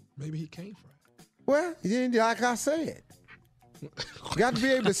 Maybe he can't fry. Well, like I said, got to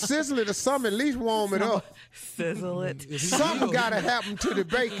be able to sizzle it or something, at least warm it up. Sizzle it. Something got to happen to the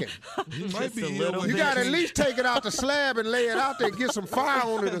bacon. He might be You got to at least take it out the slab and lay it out there and get some fire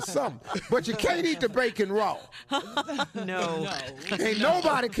on it or something. But you can't eat the bacon raw. No. Ain't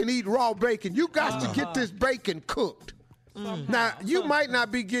nobody can eat raw bacon. You got to get this bacon cooked. Now, you might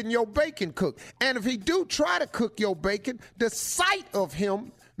not be getting your bacon cooked. And if he do try to cook your bacon, the sight of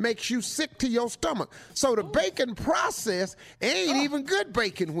him makes you sick to your stomach. So the bacon process ain't even good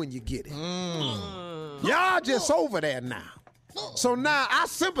bacon when you get it. Y'all just over there now. So now I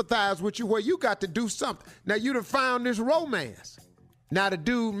sympathize with you where you got to do something. Now you done found this romance. Now the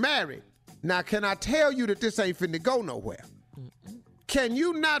dude married. Now can I tell you that this ain't finna go nowhere? Can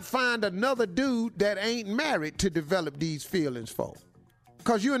you not find another dude that ain't married to develop these feelings for?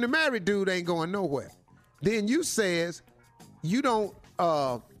 Because you and the married dude ain't going nowhere. Then you says you don't,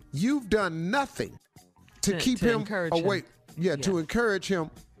 you've done nothing to keep him away. him. Yeah, to encourage him.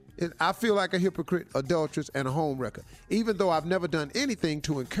 I feel like a hypocrite, adulteress, and a homewrecker, even though I've never done anything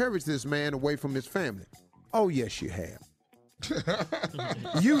to encourage this man away from his family. Oh, yes, you have.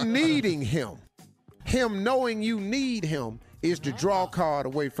 You needing him. Him knowing you need him is the draw card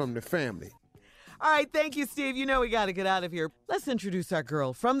away from the family. All right, thank you, Steve. You know we got to get out of here. Let's introduce our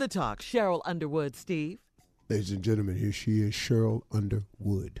girl from the talk, Cheryl Underwood. Steve. Ladies and gentlemen, here she is, Cheryl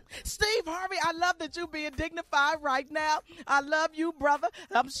Underwood. Steve Harvey, I love that you being dignified right now. I love you, brother.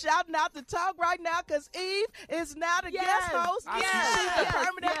 I'm shouting out the talk right now because Eve is now the guest host. She's the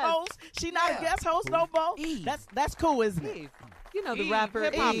permanent host. She's not a guest host no more. That's cool, isn't it? You know the rapper,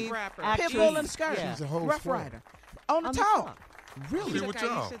 hip-hop Eve, rapper. actress. Pitbull and Skirt. Yeah. She's a host. Rough Rider. On the talk. Really? She's With okay.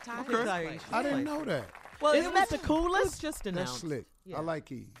 y'all? Okay. I didn't know that. Well, Isn't that the coolest? It was just That's announced. slick. I like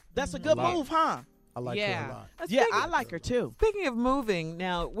Eve. That's a good move, huh? I like her a lot. Yeah, I like her too. Speaking of moving,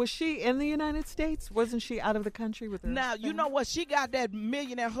 now, was she in the United States? Wasn't she out of the country with her Now, you know what? She got that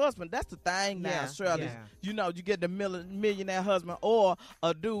millionaire husband. That's the thing now, Yeah, Shirley. yeah. You know, you get the millionaire husband or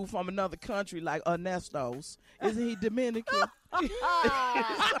a dude from another country like Ernesto's. Isn't he Dominican? He's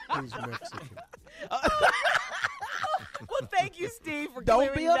Mexican. Well, thank you, Steve, for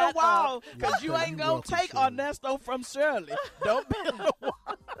Don't clearing build a that wall, up. because you ain't going to take Ernesto from Shirley. Don't build a wall.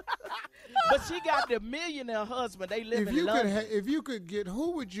 But she got the millionaire husband. They live in London. If you could get,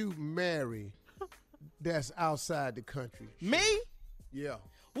 who would you marry that's outside the country? Me? Yeah.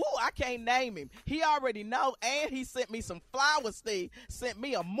 Ooh, I can't name him. He already know, and he sent me some flowers, Steve. Sent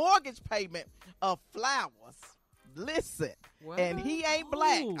me a mortgage payment of flowers. Listen, and he ain't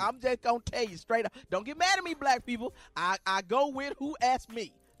black. I'm just going to tell you straight up. Don't get mad at me, black people. I go with who asked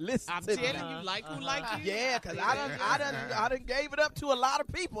me. Listen I'm to telling me. you, like who like you. Yeah, because I done gave it up to a lot of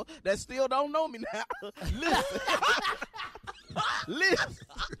people that still don't know me now. Listen.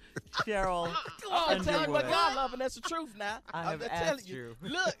 Cheryl I'm telling you what Underwood. God love, and that's the truth now. I I'm have just asked telling you. you.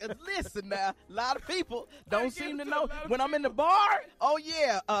 Look, listen now. A lot of people don't seem to know. When I'm in the bar, oh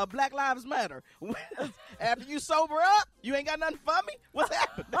yeah, Black Lives Matter. After you sober up, you ain't got nothing for me? What's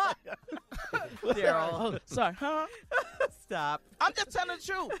happening? Cheryl. Oh, sorry, huh? Stop. I'm just telling the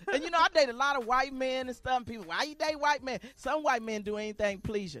truth. And you know, I date a lot of white men and stuff. People, why you date white men? Some white men do anything to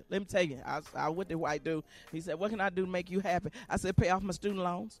please you. Let me tell you, I with the white dude. He said, what can I do to make you happy? I said, pay off my student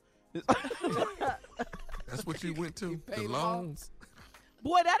loans. That's what you went to? The loans?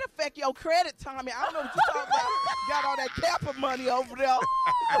 Boy, that affect your credit, Tommy. I don't know what you talking about. Got all that Kappa money over there.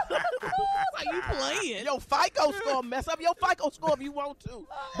 Are you playing? Your FICO score mess up your FICO score if you want to.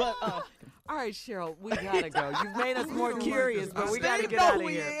 But all right, Cheryl, we gotta go. You've made us more curious, but we gotta Steve get know out of who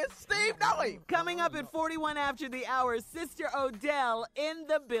he here. is. Steve know him. Coming up at 41 after the hour, Sister Odell in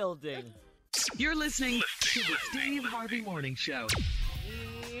the building. You're listening to the Steve Harvey Morning Show.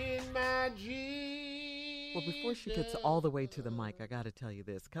 Well, before she gets all the way to the mic, I got to tell you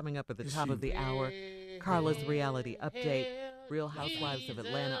this. Coming up at the top of the hour, Carla's reality update. Real Housewives of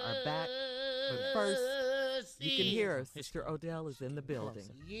Atlanta are back. But first, you can hear her. Sister Odell is in the building.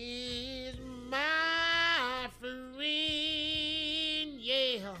 Is my friend,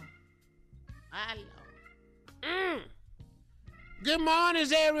 yeah. I love. Good morning,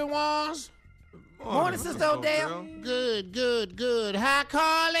 everyone. Morning, Sister Odell. Good. Hi,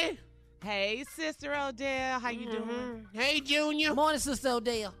 Carly. Hey, Sister Odell. How you doing? Hey, Junior. Morning, Sister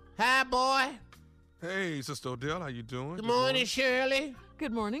Odell. Hi, boy. Hey, Sister Odell, how you doing? Good morning, Shirley.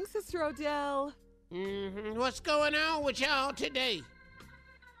 Good morning, Sister Odell. What's going on with y'all today?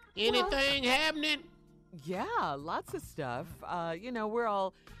 Anything happening? Yeah, lots of stuff. You know, we're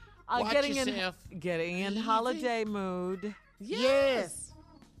all Watch getting yourself. in holiday mood. Yes.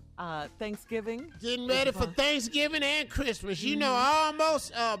 Thanksgiving. Getting ready for Thanksgiving and Christmas. You know,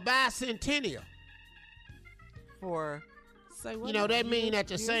 almost bicentennial. For say what? You know, that mean at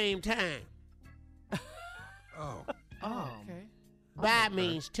the same time. Oh. Okay. Bi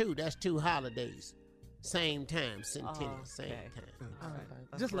means two. That's two holidays. Same time, centennial, same time. All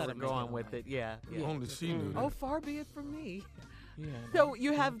right. Just let him go on with it. Yeah. Only she knew that. Oh, far be it from me. Yeah. So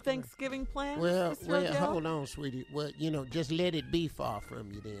you have Thanksgiving plans? Well, Sister Odell? hold on, sweetie. Well, you know, just let it be far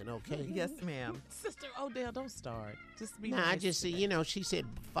from you then, okay? Yes, ma'am. Sister Odell, don't start. Just be Nah, nice. I just say, you know, she said,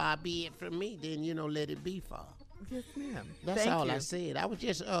 far be it from me, then, you know, let it be far. Yes, ma'am. That's Thank all you. I said. I was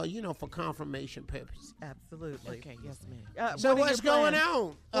just, you know, for confirmation purposes. Absolutely. Okay, yes, ma'am. So what are what's your going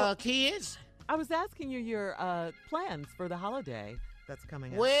plans? on, kids? I was asking you your plans for the holiday that's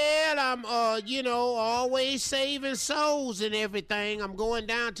coming up. Well, I'm, you know, always saving souls and everything. I'm going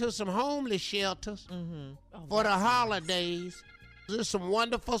down to some homeless shelters for the holidays. There's some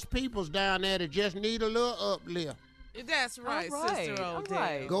wonderful peoples down there that just need a little uplift. That's right, Sister Odell.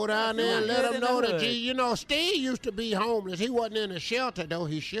 Right. Go down there and let them know that, Steve used to be homeless. He wasn't in a shelter, though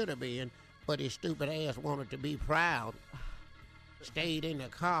he should have been, but his stupid ass wanted to be proud. Stayed in the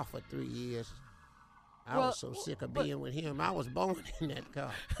car for 3 years. I was so sick of being with him. I was born in that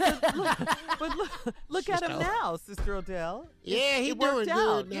car. But look at him now, Sister Odell. Yeah, he doing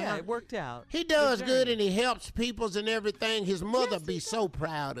good now. Yeah, it worked out. He does good and he helps peoples and everything. His mother be so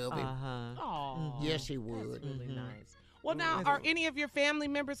proud of him. Oh, yes, he would. That's really nice. Well, now, are any of your family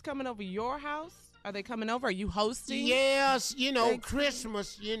members coming over your house? Are they coming over? Are you hosting? Yes,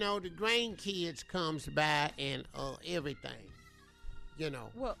 Christmas, the grandkids comes by and everything,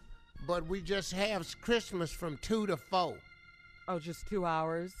 Well, but we just have Christmas from 2 to 4. Oh, just 2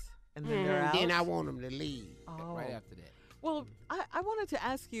 hours, and then they're out? Then I want them to leave. Oh. Right after that. Well, I wanted to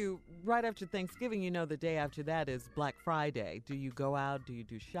ask you, right after Thanksgiving, the day after that is Black Friday. Do you go out? Do you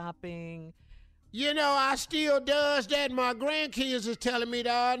do shopping? I still does that. My grandkids is telling me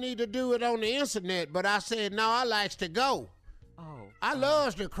that I need to do it on the internet, but I said, no, I likes to go. Oh. I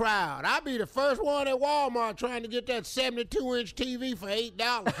loves the crowd. I'll be the first one at Walmart trying to get that 72-inch TV for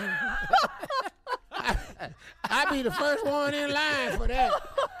 $8. I'll be the first one in line for that.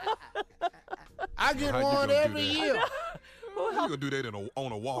 I get one every year. How you gonna do that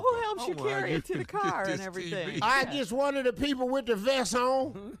on a walker? Who helps you carry it to the car and everything? I get one of the people with the vest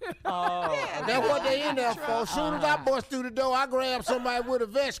on. Oh, that's what they in there for. As soon as I bust through the door, I grab somebody with a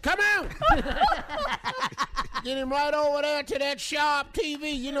vest. Come on! Get him right over there to that sharp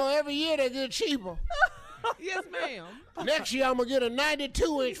TV. Every year they get cheaper. Yes, ma'am. Next year I'm gonna get a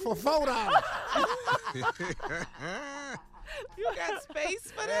 92-inch for $4. You got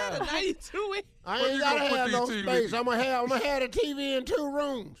space for that? A 92-inch? I ain't gotta have no space. I'm gonna have the TV in 2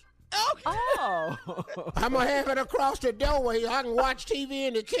 rooms. Okay. Oh. I'm gonna have it across the doorway. I can watch TV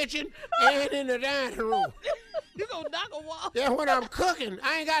in the kitchen and in the dining room. You gonna knock a wall? Yeah, when I'm cooking,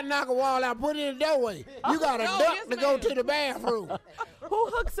 I ain't gotta knock a wall out. Put it in the doorway. You got a duck to go to the bathroom. Who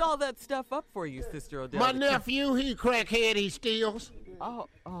hooks all that stuff up for you, Sister Odell? My nephew, he crackhead, he steals. Oh.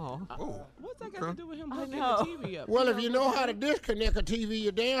 What's that got to do with him hooking the TV up? Well, if you know how to disconnect a TV,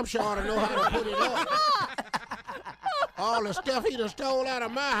 you damn sure ought to know how to put it up. All the stuff he done stole out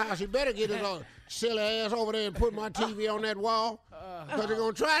of my house, he better get his silly ass over there and put my TV on that wall. Because they're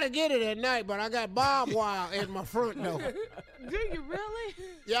going to try to get it at night, but I got barbed wire at my front door. Do you really?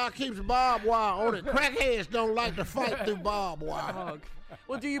 Y'all keeps barbed wire on it. Crackheads don't like to fight through barbed wire. Oh, okay.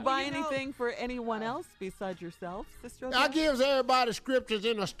 Well, do you buy anything for anyone else besides yourself, Sister Odell? I gives everybody scriptures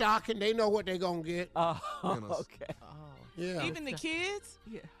in a stocking. They know what they're going to get. Oh, okay. Yeah. Even the kids?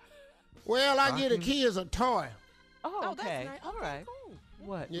 Yeah. Well, I give the kids a toy. Oh, okay. That's nice. All right. Cool.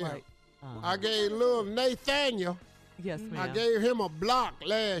 What? Yeah. Like, I gave little Nathaniel. Yes, ma'am. I gave him a block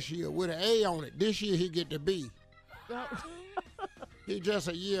last year with an A on it. This year he get the B. He just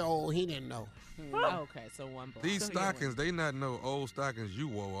a year old. He didn't know. Okay, so one block. These stockings, they not no old stockings you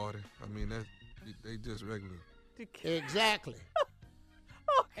wore, are they? I mean, they just regular. Exactly.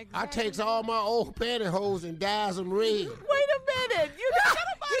 I takes all my old pantyhose and dyes them red. Wait a minute.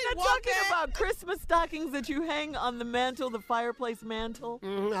 You're not talking about Christmas stockings that you hang on the mantle, the fireplace mantle?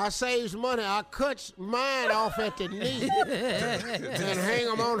 I saves money. I cuts mine off at the knee and hang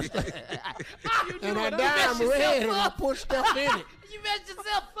them on the and I dye them red and I put stuff in it. You messed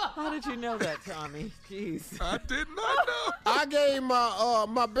yourself up. How did you know that, Tommy? Jeez. I did not know. I gave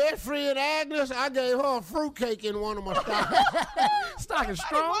my best friend Agnes, I gave her a fruitcake in one of my stockings. Stocking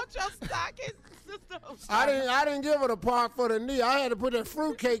strong. I want your stockings, Sister. I didn't give her the part for the knee. I had to put that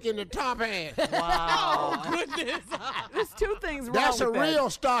fruitcake in the top half. Wow. Oh, goodness. There's 2 things wrong That's with a real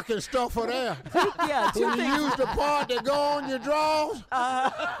stocking stuffer there. Yeah, 2 When things. you use the part that go on your drawers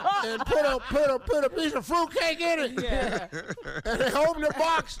and put a piece of fruitcake in it. Yeah. And they open the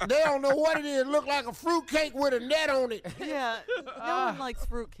box, they don't know what it is. It look like a fruitcake with a net on it. Yeah. No one likes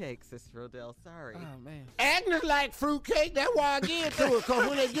fruitcake, Sister Odell. Sorry. Oh, man. Agnes like fruitcake. That's why I give it to her. Because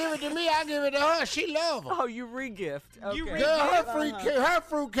when they give it to me, I give it to her. She love it. Oh, you re-gift. Okay. You Girl, her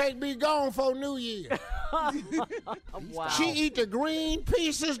fruitcake be gone for New Year. Wow. She eat the green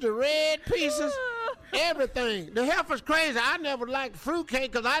pieces, the red pieces, everything. The heifer's crazy. I never liked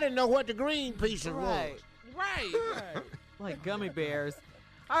fruitcake because I didn't know what the green pieces Right. was. Right. Like gummy bears.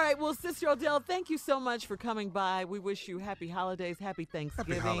 All right, well, Sister Odell, thank you so much for coming by. We wish you happy holidays, happy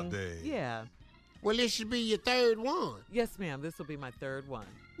Thanksgiving. Happy holidays. Yeah. Well, this should be your third one. Yes, ma'am. This will be my 3rd one.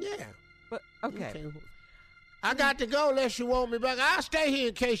 Yeah. But okay. I got to go unless you want me back. I'll stay here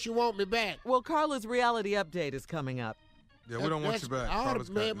in case you want me back. Well, Carla's reality update is coming up. Yeah, we don't want you back.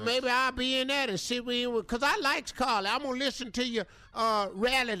 Maybe I'll be in that and sit in with, because I like Carly. I'm going to listen to your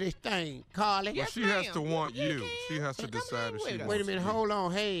reality thing, Carly. Well, she has to want you. She has to decide if she wants Wait a minute, hold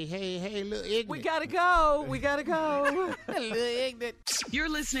on. Hey, little ignorant. We gotta go. Little ignorant. You're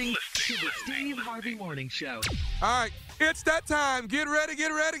listening to the Steve Harvey Morning Show. All right, it's that time. Get ready.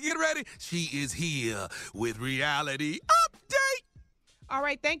 She is here with Reality Update. All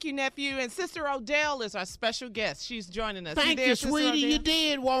right, thank you, nephew. And Sister Odell is our special guest. She's joining us. Thank you, sweetie. You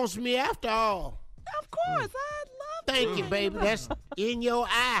did want me after all. Of course, I love Thank you, baby. That's in your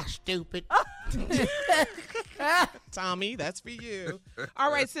eye, stupid. Tommy, that's for you.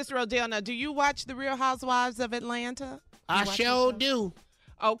 All right, Sister Odell, now, do you watch The Real Housewives of Atlanta? I sure do.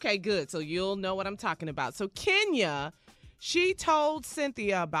 Okay, good. So you'll know what I'm talking about. So Kenya, she told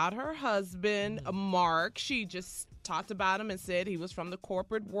Cynthia about her husband, Mark. She just talked about him and said he was from the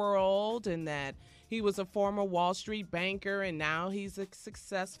corporate world and that he was a former Wall Street banker and now he's a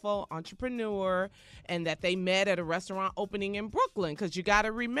successful entrepreneur, and that they met at a restaurant opening in Brooklyn. Because you got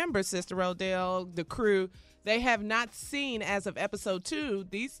to remember, Sister Odell, the crew, they have not seen, as of episode 2,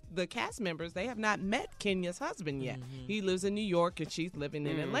 the cast members, they have not met Kenya's husband yet. Mm-hmm. He lives in New York and she's living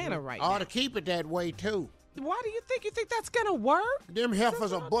in Atlanta right now. Ought to keep it that way, too. Why do you think? You think that's going to work? Them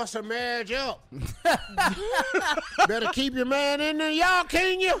heifers will bust a marriage up. Better keep your man in there, y'all,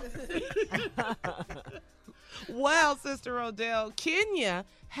 Kenya. Well, Sister Odell, Kenya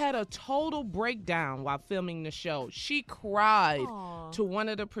had a total breakdown while filming the show. She cried to one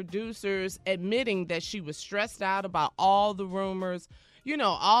of the producers, admitting that she was stressed out about all the rumors. You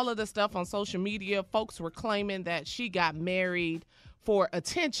know, all of the stuff on social media. Folks were claiming that she got married for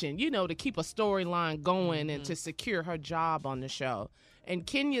attention, you know, to keep a storyline going and to secure her job on the show. And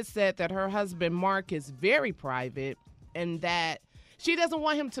Kenya said that her husband, Mark, is very private and that she doesn't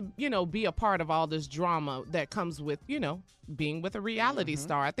want him to, you know, be a part of all this drama that comes with, you know, being with a reality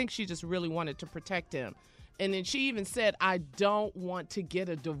star. I think she just really wanted to protect him. And then she even said, I don't want to get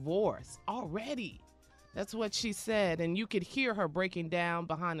a divorce already. That's what she said. And you could hear her breaking down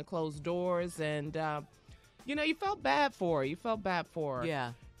behind the closed doors. And, you know, you felt bad for her.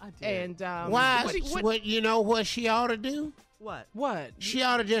 Yeah, I did. And what you know what she ought to do? What? She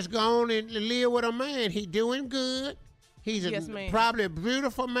ought to just go on and live with a man. He doing good. He's probably a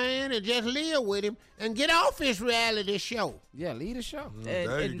beautiful man, and just live with him and get off this reality show. Yeah, lead a show.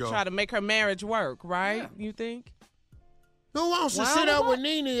 And try to make her marriage work, right? Yeah. You think? Who wants to sit up with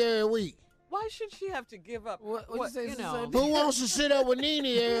Nene every week? Why should she have to give up? What you know? Who wants to sit up with Nene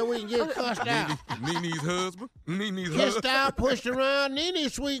every week and get cussed out? Nene's husband? Kissed out, pushed around.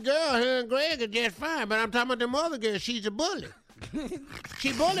 Nene's sweet girl. Her and Greg are just fine. But I'm talking about them other girls. She's a bully.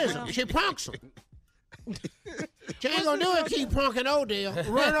 She bullies them. She punks them. She ain't gonna do it, keep punking Odell.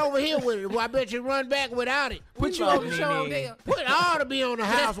 Run over here with it. Well, I bet you run back without it. Put you on the show, Odell. Put all to be on the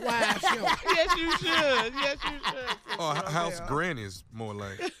Housewives show. Yes, you should. Oh, House Granny's more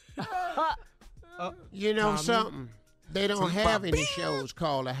like. You know something? They don't have any shows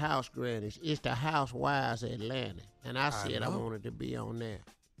called the House Grannies. It's the Housewives Atlanta. And I said I wanted to be on there.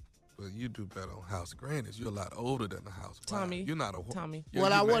 Well, you do better on House Grannies. You're a lot older than the House. Tommy, you're not a Tommy. Yeah,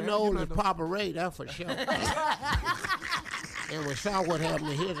 well, I wasn't old as Papa Ray, that's for sure. And we saw what happened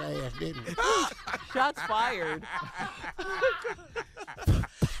to his ass, didn't we? Shots fired.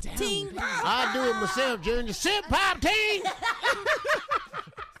 Ting. I'll do it myself, Junior. Sit, pop, ting.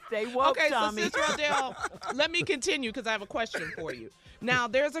 Stay woke, okay, Tommy. So Sister Odell, let me continue because I have a question for you. Now,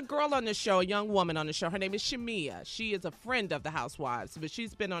 there's a girl on the show, a young woman on the show. Her name is Shamia. She is a friend of the Housewives, but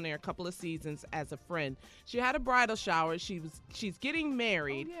she's been on there a couple of seasons as a friend. She had a bridal shower. She's getting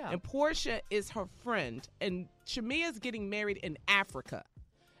married, and Portia is her friend. And Shamia's getting married in Africa.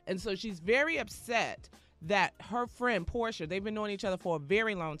 And so she's very upset that her friend, Portia, they've been knowing each other for a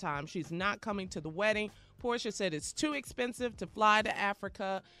very long time. She's not coming to the wedding. Portia said it's too expensive to fly to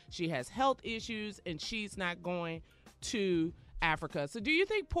Africa. She has health issues, and she's not going to Africa. So do you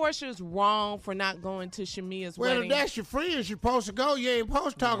think Portia's wrong for not going to Shamia's wedding? Well, if that's your friend, you're supposed to go. You ain't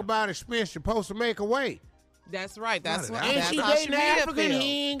supposed to talk about expense. You're supposed to make a way. That's right. That's what. Ain't she dating African?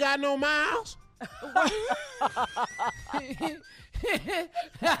 He ain't got no miles.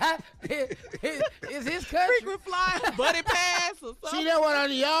 Is his country? Frequent flyer, buddy pass, or something. See that what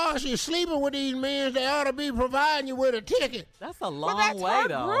on y'all? She's sleeping with these men. They ought to be providing you with a ticket. That's a long that's way, her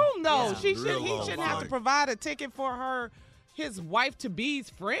though. groom, though. Yeah. He shouldn't have to provide a ticket for his wife-to-be's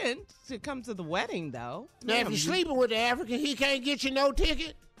friend to come to the wedding, though. Now, if you're sleeping with the African, he can't get you no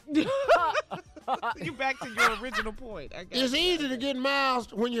ticket. You back to your original point. I guess. It's easy to get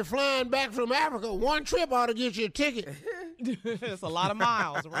miles when you're flying back from Africa. One trip ought to get you a ticket. It's a lot of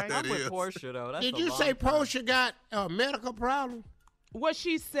miles, right? I'm with Portia, though. That's Did a you long say time. Portia got a medical problem? Well,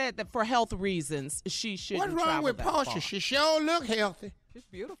 she said that for health reasons, she shouldn't What's wrong travel with that Portia? far. She sure look healthy. She's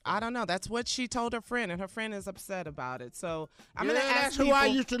beautiful. I don't know. That's what she told her friend, and her friend is upset about it. So I'm Yeah, going to ask that's people. who I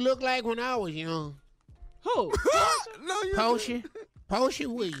used to look like when I was young. Who? No, you Portia. Portia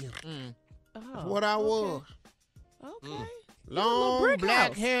Williams. That's what I was. Okay. Long brick black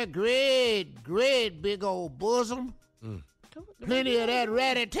house. hair, great big old bosom. Plenty of that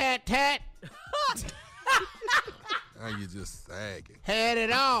rat-a-tat-tat. Now you just sagging. Had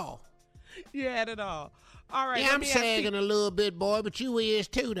it all. You had it all. All right. Yeah, let I'm me ask sagging a little bit, boy, but you is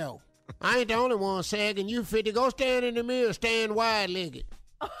too, though. I ain't the only one sagging. You 50. Go stand in the mirror, stand wide-legged.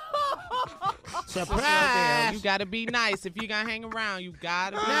 Surprise. You got to be nice. If you're going to hang around, you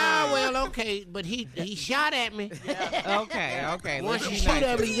got to be Nah, nice. well, okay, but he shot at me. Okay. Once let's you be shoot nice.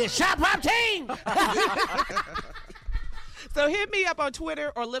 at me, you get shot by team. So hit me up on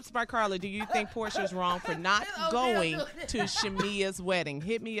Twitter or Lips by Carla. Do you think Portia's wrong for not going to Shamia's wedding?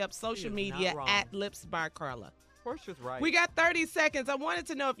 Hit me up social media at Lips by Carla. Portia's right. We got 30 seconds. I wanted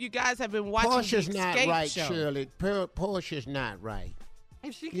to know if you guys have been watching Portia's the not Escape right, show. Shirley. Portia's not right.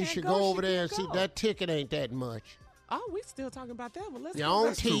 If she You can't should go, go she over there and can't see go. that ticket ain't that much. Oh, we still talking about that. Well, let's You're go on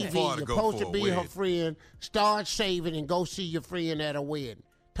back to TV. that. You're supposed to be her friend. Start saving and go see your friend at a wedding.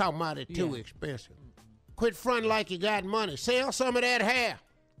 Talking about it too expensive. Quit fronting like you got money. Sell some of that hair.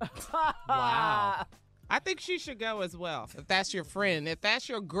 Wow. I think she should go as well. If that's your friend. If that's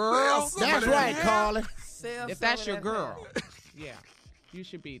your girl. That's right, Carly. If that's your girl. Yeah. You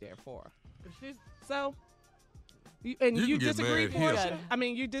should be there for her. So, you can get disagree, mad at him. Portia? I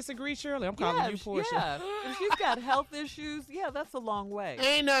mean, you disagree, Shirley? I'm calling you Portia. Yeah. If she's got health issues, that's a long way.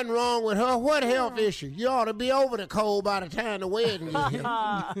 Ain't nothing wrong with her. What health issue? You ought to be over the cold by the time the wedding is here.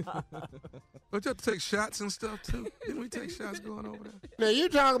 But you have to take shots and stuff, too. Didn't we take shots going over there? Now, you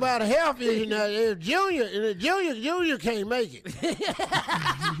talk about a health issue. Now, if Junior can't make it.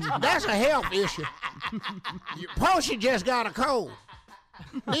 That's a health issue. Portia just got a cold.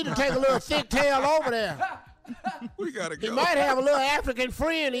 Need to take a little thick tail over there. We gotta go. He might have a little African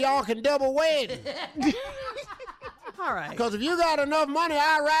friend and y'all can double wed. All right. Because if you got enough money,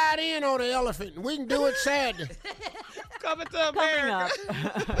 I'll ride in on the elephant and we can do it Saturday. Coming to America.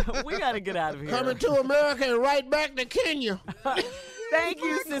 Coming up. We got to get out of here. Coming to America and right back to Kenya. Thank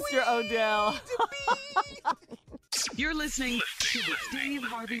you, Sister Odell. You're listening to the Steve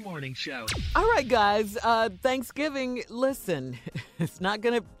Harvey Morning Show. All right, guys. Thanksgiving, listen, it's not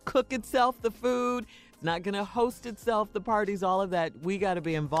going to cook itself, the food. It's not going to host itself, the parties, all of that. We got to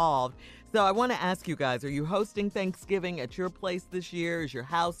be involved. So I want to ask you guys, are you hosting Thanksgiving at your place this year? Is your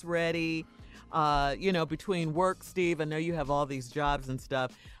house ready? Between work, Steve, I know you have all these jobs and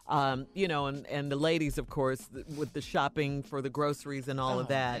stuff, and the ladies, of course, with the shopping for the groceries and all of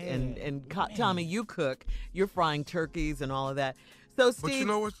that. Man. And Tommy, you cook. You're frying turkeys and all of that. So, Steve. But you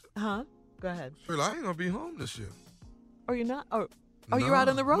know what? Huh? Go ahead. Shirley, I ain't going to be home this year. Oh, you're not? Oh, you're out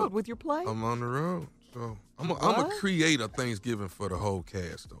on the road with your play? I'm on the road. So I'm going to create a Thanksgiving for the whole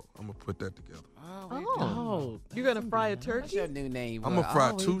cast, though. I'm going to put that together. Oh, you're gonna fry a turkey? What's your new name? I'm going to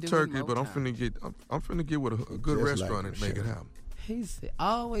fry 2 turkeys, but I'm finna get with a good Just restaurant like and make it happen. He said,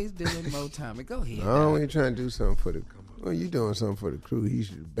 always doing more time. Go ahead. No, ain't trying to do something for the. Well, you doing something for the crew. He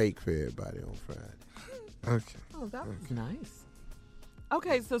should bake for everybody on Friday. Okay. Oh, that was nice.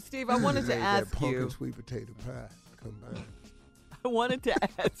 Okay, so Steve, I wanted to Made ask that pumpkin you. sweet potato pie combined. I wanted to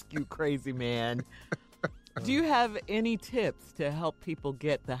ask you, crazy man. Do you have any tips to help people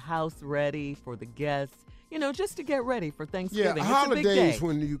get the house ready for the guests? Just to get ready for Thanksgiving. Yeah, It's a big holidays day.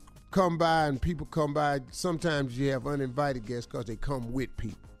 when you come by and people come by, sometimes you have uninvited guests because they come with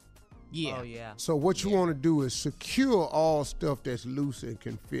people. Yeah. Oh, yeah. So what you want to do is secure all stuff that's loose and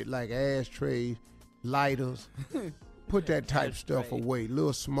can fit, like ashtrays, lighters. Put that type stuff away.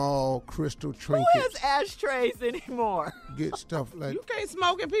 Little small crystal Who trinkets. has ashtrays anymore? Get stuff like You can't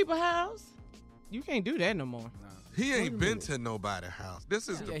smoke in people's house. You can't do that no more. He ain't been to nobody's house. This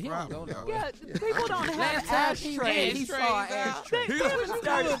is the problem. y'all. Yeah, people don't have Last time he ashtrays. he saw an ashtray. They haven't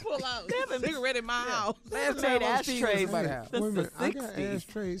started. Pull out They haven't cigarette in my house. Last made time on Steve was ashtrays about house. since Wait a the minute, I got 60s.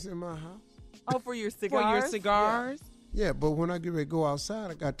 ashtrays in my house. Oh, for your For cigars? your cigars? Yeah, but when I get ready to go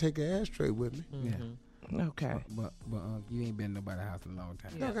outside, I got to take an ashtray with me. Okay. But you ain't been to nobody's house in a long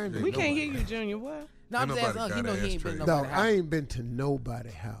time. Dog, I ain't been We to can't nobody. hear you, Junior. What? No, I'm Ain't just nobody asking. got He an ain't been to ashtray. Dog, nobody's I house. ain't been to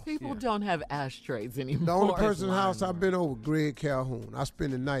nobody's house. People don't have ashtrays anymore. The only person's house I've been over, Greg Calhoun. I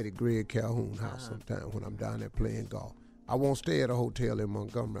spend the night at Greg Calhoun's house Uh-huh. sometime when I'm down there playing golf. I won't stay at a hotel in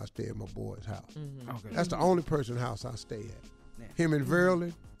Montgomery. I stay at my boy's house. Mm-hmm. Okay. That's the only person's house I stay at. Yeah. Him and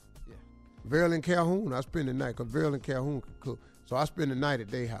Verlin. Yeah. Verl and Calhoun, I spend the night because Verl and Calhoun can cook. So I spend the night at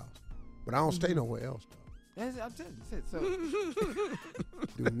their house. But I don't stay nowhere else, though. I'm telling you. So.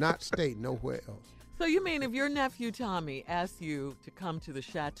 Do not stay nowhere else. So you mean if your nephew Tommy asked you to come to the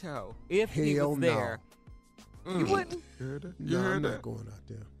chateau, if he Hell was there, you wouldn't? No, I'm not going out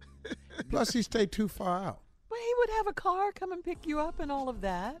there. Plus, he stayed too far out. But he would have a car come and pick you up and all of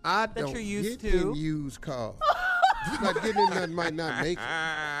that. I that don't you're used get to. in used cars. Not getting in nothing might not make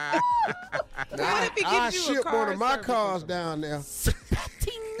it. Now, I ship one of my cars down there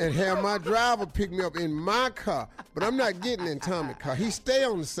and have my driver pick me up in my car. But I'm not getting in Tommy's car. He stay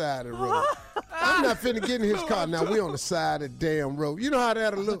on the side of the road. I'm not finna get in his car. Now, we on the side of the damn road. You know how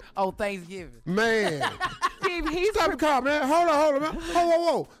that'll look? Oh, Thanksgiving. Man. Steve, Stop the car, man. Hold on, man.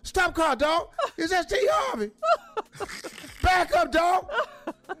 Whoa. Stop car, dog. Is that Steve Harvey? Back up, dog.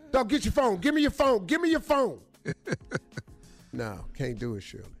 Dog, get your phone. Give me your phone. No, can't do it,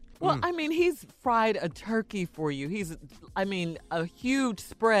 Shirley. Well, I mean, he's fried a turkey for you. A huge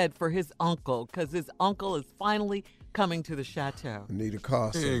spread for his uncle, because his uncle is finally coming to the chateau. I need a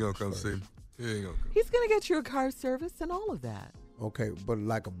car service. He ain't gonna come see me. He ain't gonna come. He's going to get you a car service and all of that. Okay, but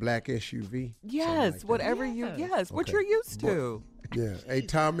like a black SUV? Yes, like whatever what you're used to. Yeah. Hey,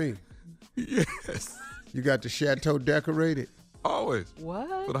 Tommy. Yes. You got the chateau decorated? Always.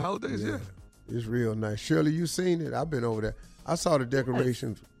 What? For the holidays, yeah. It's real nice. Shirley, you seen it? I've been over there. I saw the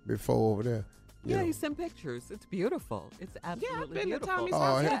decorations before over there. Yeah, he sent pictures. It's beautiful. It's absolutely been to beautiful. Tommy's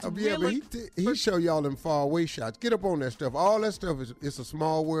But he show y'all them far away shots. Get up on that stuff. All that stuff it's a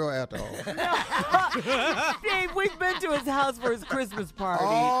small world after all. Steve, we've been to his house for his Christmas party.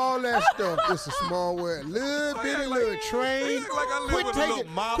 All that stuff is a small world. Little bitty little train. Quit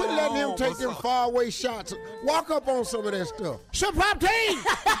letting him take them far away shots. Walk up on some of that stuff. Shut up, team.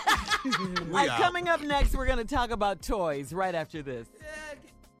 All right, coming up next, we're going to talk about toys right after this.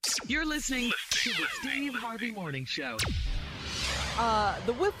 You're listening to the Steve Harvey Morning Show.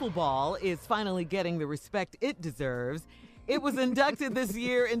 The Wiffle Ball is finally getting the respect it deserves. It was inducted this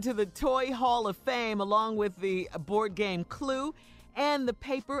year into the Toy Hall of Fame along with the board game Clue and the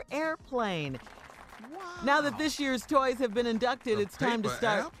paper airplane. Wow. Now that this year's toys have been inducted, it's time to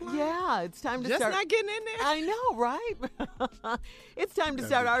start. Airplane? Yeah, it's time to Just start. not getting in there? I know, right? It's time to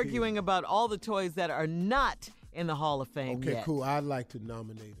start arguing about all the toys that are not in the Hall of Fame Okay, yet. cool. I'd like to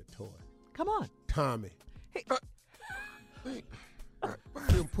nominate a toy. Come on. Tommy. Hey.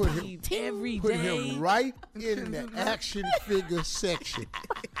 Put him right in the action figure section.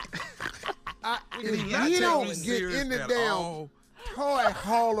 If he don't get in the damn Toy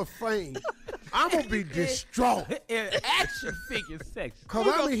Hall of Fame, I'm going to be distraught. Action figure section.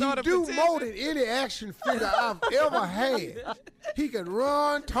 Because, he do more than any action figure I've ever had. He can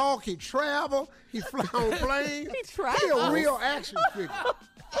run, talk, he travel, he fly on planes. He travels. He a real action figure.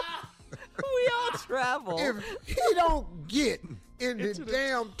 We all travel. If he don't get in the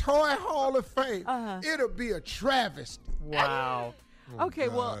damn Toy Hall of Fame, it'll be a travesty. Wow. Okay,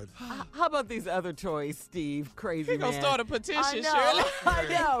 well, how about these other toys, Steve? Crazy He gonna man. start a petition, I know, Shirley. I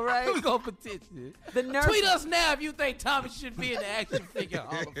know, right? Who's gonna petition? The Nerf. Tweet us now if you think Tommy should be in the action figure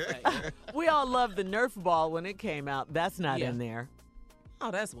Hall of Fame. We all loved the Nerf ball when it came out. That's not in there. Oh,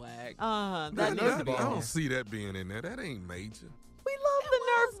 that's whack. That needs to be in I don't there. see that being in there. That ain't major. We love the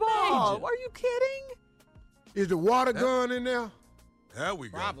Nerf ball. major. Are you kidding? Is the water gun in there? There we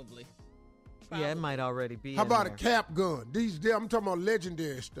go. Probably. Yeah, it might already be. How in about there. a cap gun? I'm talking about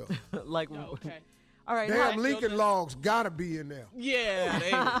legendary stuff. Like, Okay. all right. Damn Lincoln Logs gotta be in there. Yeah.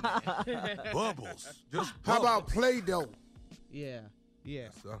 Bubbles. Just How about bubbles. Play-Doh? Yeah.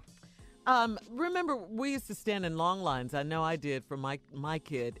 So, Remember, we used to stand in long lines. I know I did for my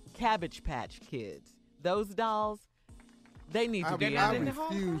kid, Cabbage Patch Kids. Those dolls, they need to be I in there.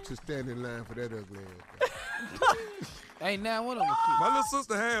 refuse to stand in line for that ugly ass. Ain't now one of them. my little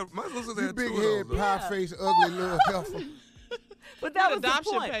sister had You big two head, of those. pie face, ugly little heifer. But that was the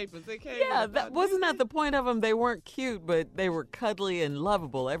adoption point. papers. They came Yeah, with that wasn't that the point of them. They weren't cute, but they were cuddly and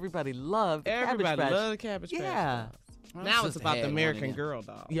lovable. Everybody loved Everybody Cabbage Patch. loved Cabbage Patch. Yeah. Now it's about the American Girl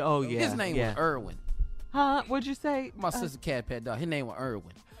doll. Yeah. Oh yeah. His name was Irwin. Huh? What'd you say? My sister cat pet dog. His name was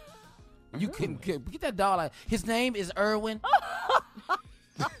Irwin. You couldn't get that dog like his name is Irwin.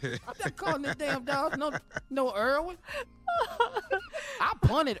 I'm not calling this damn dog no Irwin. I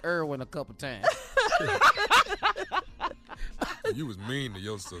punted Irwin a couple times. You was mean to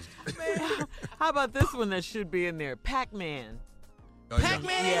your sister. How about this one that should be in there? Pac-Man. Oh, yeah.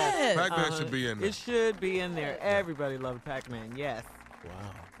 Pac-Man. Yes. Pac-Man should be in there. It should be in there. Everybody loved Pac-Man. Yes.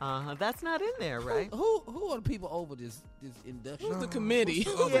 Wow. That's not in there, right? Who are the people over this induction? Who's the committee?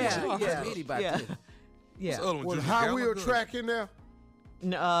 Committee about this. Yeah. What's the other one, Was Jimmy High Wheel Gallagher? Track in there?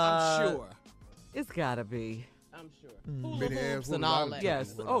 I'm sure. It's gotta be. I'm sure. Mm. Benny Hula asked hoops what and I all done that.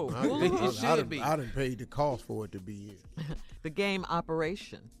 Yes. paid. Oh, hula hoops. I done paid the cost for it to be in. The game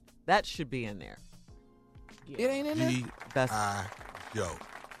Operation. That should be in there. It ain't in there? That's Joe.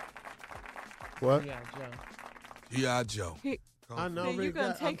 What? Yeah, Joe. G.I. Joe. I know. See, you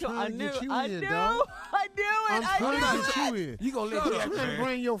gonna take I'm trying to get you I in, knew. dog. I knew it. I'm I trying knew to get it. you in. You gonna let I'm that trying to man?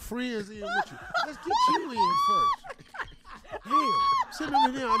 bring your friends in with you. Let's get you in first. Hell, sitting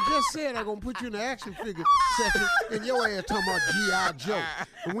over here, I just said I'm gonna put you in the action figure section, and your ass talking about G.I. Joe,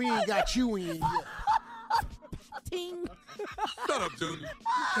 and we ain't got you in yet. Ting. Shut up, Junior.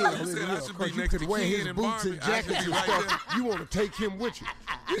 Hell, You said I yeah, should 'cause be you next could to wear Ken his and boots Barbie. and I should jackets be and right stuff. You want to take him with you.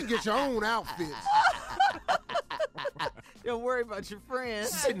 You can get your own outfits. Don't worry about your friends.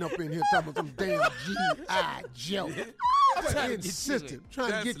 Sitting up in here talking about some damn G.I. Joe. I'm trying to get you insistent, trying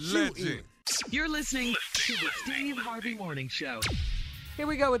That's to get you in. legend. You're listening to the Steve Harvey Morning Show. Here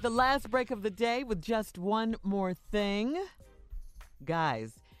we go with the last break of the day with just one more thing.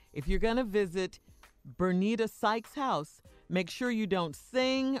 Guys, if you're going to visit Bernita Sykes' house, make sure you don't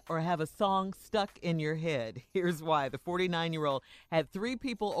sing or have a song stuck in your head. Here's why. The 49-year-old had 3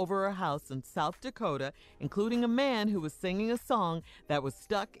 people over her house in South Dakota, including a man who was singing a song that was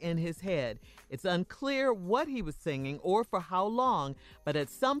stuck in his head. It's unclear what he was singing or for how long, but at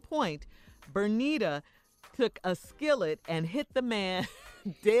some point, Bernita took a skillet and hit the man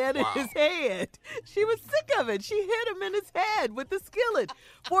dead in his head. She was sick of it. She hit him in his head with the skillet.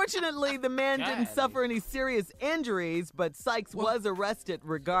 Fortunately, the man didn't suffer any serious injuries, but Sykes was arrested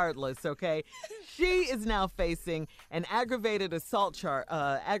regardless, okay? She is now facing an aggravated assault charge.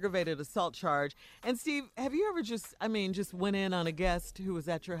 And Steve, have you ever just went in on a guest who was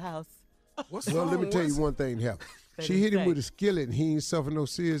at your house? Well, let me tell you one thing happened. She hit him with a skillet and he ain't suffered no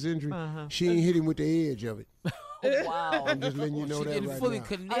serious injury. She ain't hit him with the edge of it. Oh, wow. I'm just letting you know She that didn't right fully now.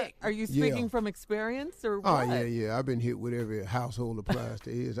 connect. Are you speaking Yeah. from experience or Oh, what? yeah. I've been hit with every household applies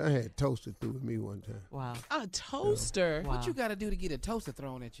to edge. I had a toaster threw at me one time. Wow. A toaster? What you got to do to get a toaster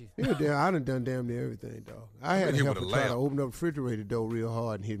thrown at you? Yeah, I done damn near everything, dog. I had been to hit help with her a try to lamp. open up the refrigerator door real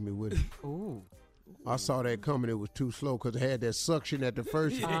hard and hit me with it. Ooh. I saw that coming. It was too slow because it had that suction at the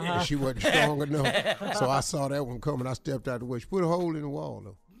first, and she wasn't strong enough. So I saw that one coming. I stepped out the way. She put a hole in the wall,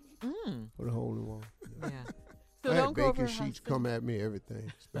 though. Put a hole in the wall. Yeah. So I don't had go over baking her sheets house. come at me,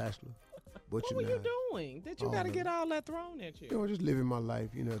 everything. Spatula, butcher What were you knife. doing that you All got to of get it. all that thrown at you? You know, just living my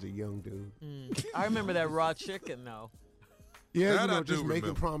life, as a young dude. I remember that raw chicken, though. Yeah, That I do just making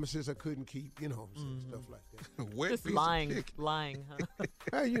remember. promises I couldn't keep, stuff like that. Wet Just piece of lying, chicken. huh?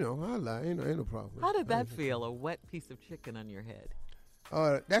 Hey, I lie. Ain't no problem. How did that feel, a wet piece of chicken on your head?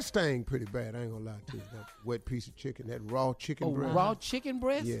 That stung pretty bad. I ain't gonna lie to you. That wet piece of chicken, that raw chicken breast. Raw chicken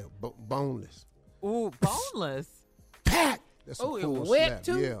breast? Yeah, boneless. Ooh, boneless? That's a Oh, it full wet, slap.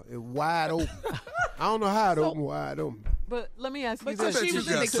 too? Yeah, it wide open. I don't know how it opened wide open. But let me ask you I this. bet she you was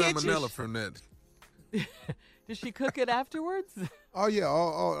in got the kitchen. salmonella from that. Did she cook it afterwards? Oh yeah.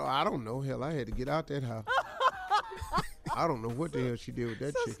 Oh, I don't know. Hell, I had to get out that house. I don't know what the hell she did with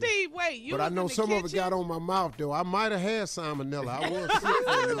that So, chicken. Steve, wait. You But I was know in the some of it kitchen? got on my mouth though. I might have had salmonella. I was sick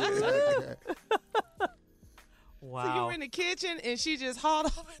for a little bit. Wow. So you were in the kitchen and she just hauled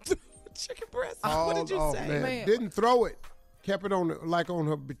off and threw chicken breast? All What did you off, say? man. Didn't throw it. Kept it on on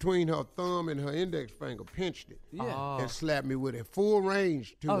her between her thumb and her index finger. Pinched it. Yeah. And slapped me with it. Full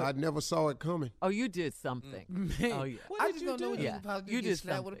range too. Oh. I never saw it coming. Oh, you did something. Man, Oh, yeah. What I did just you don't know what do? you probably You get did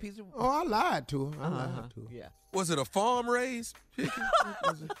slapped with a something. piece of. Oh, I lied to her. I lied to her. Yeah. Was it a farm raised chicken?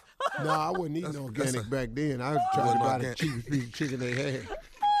 No, I wasn't eating organic back then. I was trying to buy the cheapest piece of chicken they had.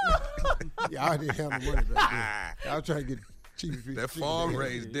 Yeah, I didn't have the money back then. I was trying to get the cheapest piece That of chicken. farm they had.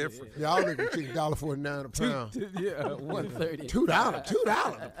 raised different. Yeah, I was looking at chicken $1.49 a pound. Yeah, $1.30.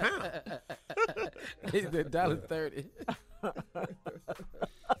 $2 a pound. It's $1.30.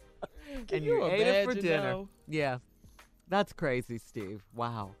 And you you ate it for imagine, dinner. though? Yeah. That's crazy, Steve.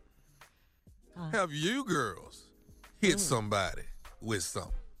 Wow. Have you girls hit somebody with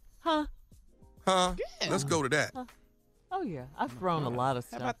something? Huh? Huh? Yeah. Let's go to that. Oh, yeah. I've thrown a lot of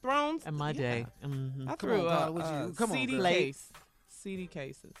Have stuff I thrown? in my day. Mm-hmm. I Come threw on, Carla, what you- come on, CD girl. case. CD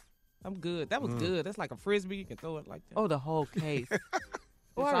cases. I'm good. That was good. That's like a frisbee. You can throw it like that. Oh, the whole case.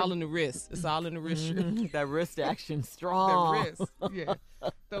 It's all in the wrist. It's all in the wrist. Mhm. That wrist action The strong. wrist. Yeah.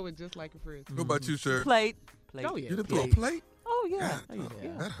 Throw it just like a frisbee. What about you, sir? Plate. Oh, yeah. You didn't throw a plate? Oh, yeah.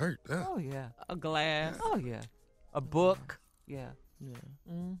 God, that hurt. Oh, yeah. A glass. Oh, yeah. A book. Yeah. Yeah.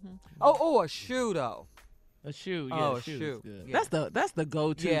 Mm-hmm. Oh, a shoe, though. A shoe, yeah. Oh, a a shoe. shoe. Is good. Yeah. That's the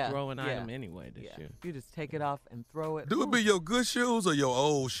go-to Yeah, growing yeah. item anyway. The shoe. You just take it off and throw it. Do it be your good shoes or your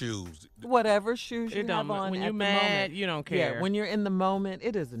old shoes? Whatever shoes you It have don't- on when at you the mad, moment. you don't Yeah, care. when you're in the moment,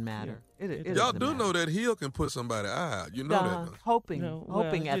 it doesn't matter. It Y'all doesn't do matter. know that heel can put somebody out. You know Nah, that. hoping No,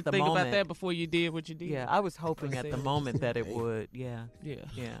 hoping well, at you the think moment. about that before you did what you did. Yeah, I was hoping at the Say- moment that it would. Yeah. Yeah.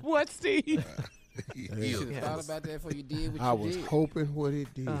 Yeah. What, Steve? You should have thought about that before you did what I you was did. hoping what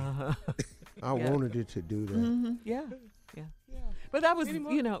it did. Uh-huh. I Yeah. wanted it to do that. Mm-hmm. Yeah. But that was,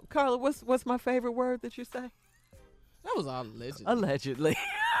 Carla, what's my favorite word that you say? That was all allegedly. Allegedly.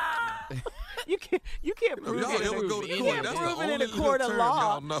 You can't prove y'all it. ever go to You court, can't that's prove the it in only a court little of term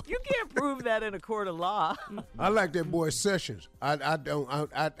law. y'all know. You can't prove that in a court of law. I like that boy Sessions. I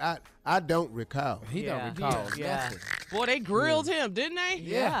don't recall. He don't recall. Yeah. Boy, they grilled him, didn't they?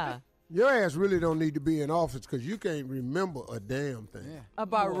 Yeah. Your ass really don't need to be in office because you can't remember a damn thing.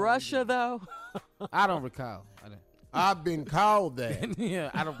 About Russia, though? I don't recall. I've been called that. Yeah,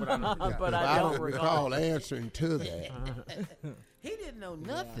 I don't. But I don't recall. But I don't recall answering to that. He didn't know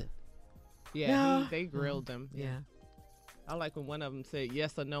nothing. Yeah, No. they grilled him. Yeah. I like when one of them said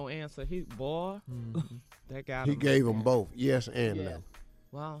yes or no answer. That got He him. gave them both, yes and Yeah. no.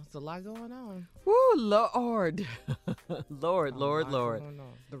 Wow, it's a lot going on. Woo, Lord. Lord.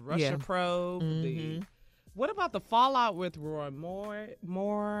 The Russia Yeah. probe. Mhm. What about the fallout with Roy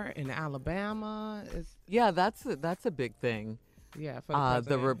Moore in Alabama? Yeah, that's a big thing. Yeah, for the the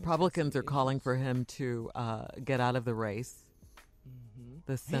president. Republicans are calling for him to get out of the race.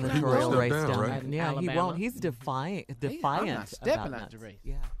 The He won't senatorial step race down, down right? there. Yeah, he Alabama. won't. He's defiant. I'm not stepping about out the nuts. race.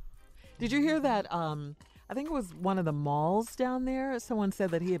 Yeah. Did you hear that? I think it was one of the malls down there. Someone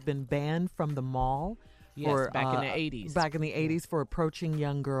said that he had been banned from the mall. Yes, back in the 80s. Back in the 80s for approaching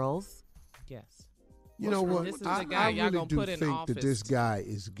young girls. Yes. You know what? This is the I guy y'all really gonna do put in think that this office. guy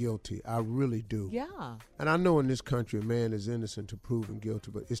is guilty. I really do. Yeah. And I know in this country a man is innocent to proven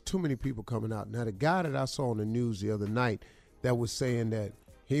guilty, but it's too many people coming out. Now, the guy that I saw on the news the other night that was saying that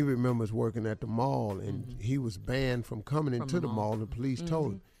he remembers working at the mall and he was banned from coming into the mall. The police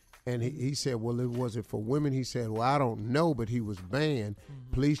told him. And he said, well, it wasn't for women. He said, well, I don't know, but he was banned.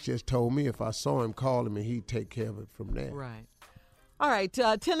 Police just told me if I saw him, call him, and he'd take care of it from there. Right. All right.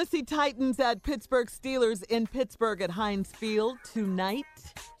 Tennessee Titans at Pittsburgh Steelers in Pittsburgh at Heinz Field tonight.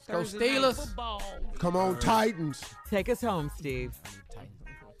 Go Steelers. Come on, Titans. Take us home, Steve.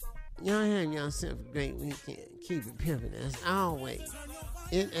 Y'all have yourself a great weekend. Keep it pimping as always.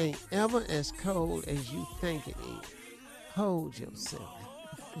 It ain't ever as cold as you think it is. Hold yourself.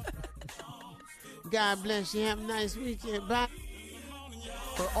 God bless you. Have a nice weekend. Bye.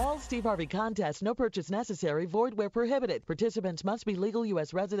 For all Steve Harvey contests, no purchase necessary, void where prohibited. Participants must be legal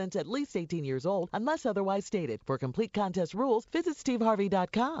U.S. residents at least 18 years old, unless otherwise stated. For complete contest rules, visit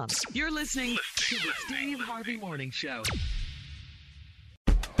steveharvey.com. You're listening to the Steve Harvey Morning Show.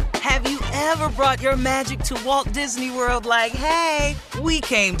 Have you ever brought your magic to Walt Disney World like, hey, we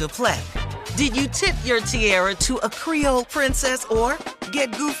came to play? Did you tip your tiara to a Creole princess or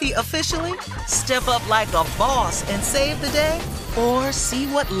get goofy officially? Step up like a boss and save the day? Or see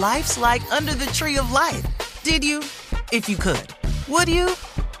what life's like under the tree of life? Did you? If you could. Would you?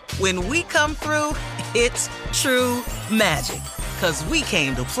 When we come through, it's true magic. 'Cause we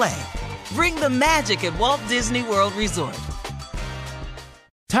came to play. Bring the magic at Walt Disney World Resort.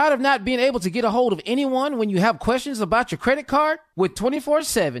 Tired of not being able to get a hold of anyone when you have questions about your credit card? With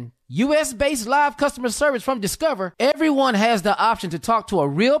 24/7 U.S.-based live customer service from Discover, everyone has the option to talk to a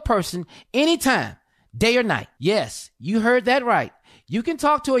real person anytime, day or night. Yes, you heard that right. You can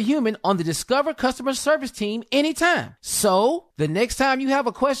talk to a human on the Discover customer service team anytime. So, the next time you have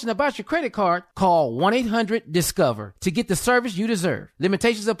a question about your credit card, call 1-800-DISCOVER to get the service you deserve.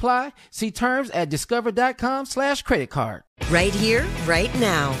 Limitations apply. See terms at discover.com/creditcard. Right here, right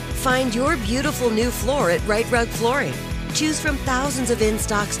now. Find your beautiful new floor at Right Rug Flooring. Choose from thousands of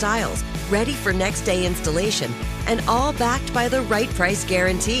in-stock styles, ready for next day installation, and all backed by the right price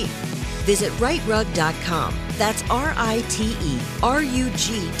guarantee. Visit rightrug.com. That's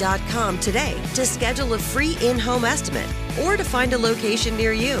RITERUG.com today to schedule a free in-home estimate or to find a location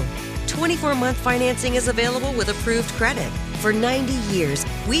near you. 24-month financing is available with approved credit. For 90 years,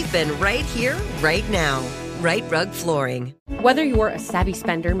 we've been right here, right now. Right Rug Flooring. Whether you're a savvy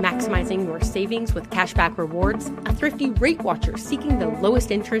spender maximizing your savings with cashback rewards, a thrifty rate watcher seeking the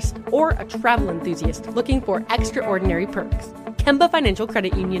lowest interest, or a travel enthusiast looking for extraordinary perks, Kemba Financial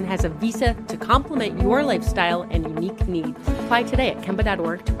Credit Union has a visa to complement your lifestyle and unique needs. Apply today at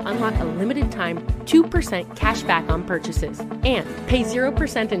Kemba.org to unlock a limited-time 2% cash back on purchases and pay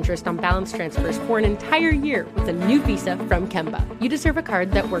 0% interest on balance transfers for an entire year with a new visa from Kemba. You deserve a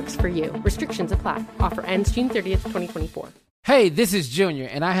card that works for you. Restrictions apply. Offer ends June 30th, 2024. Hey, this is Junior,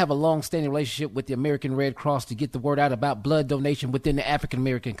 and I have a long-standing relationship with the American Red Cross to get the word out about blood donation within the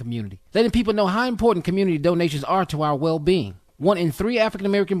African-American community, letting people know how important community donations are to our well-being. 1 in 3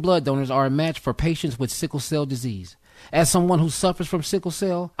 African-American blood donors are a match for patients with sickle cell disease. As someone who suffers from sickle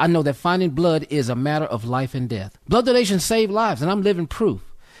cell, I know that finding blood is a matter of life and death. Blood donations save lives, and I'm living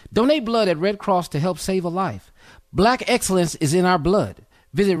proof. Donate blood at Red Cross to help save a life. Black excellence is in our blood.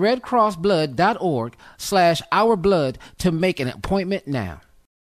 Visit redcrossblood.org/ourblood to make an appointment now.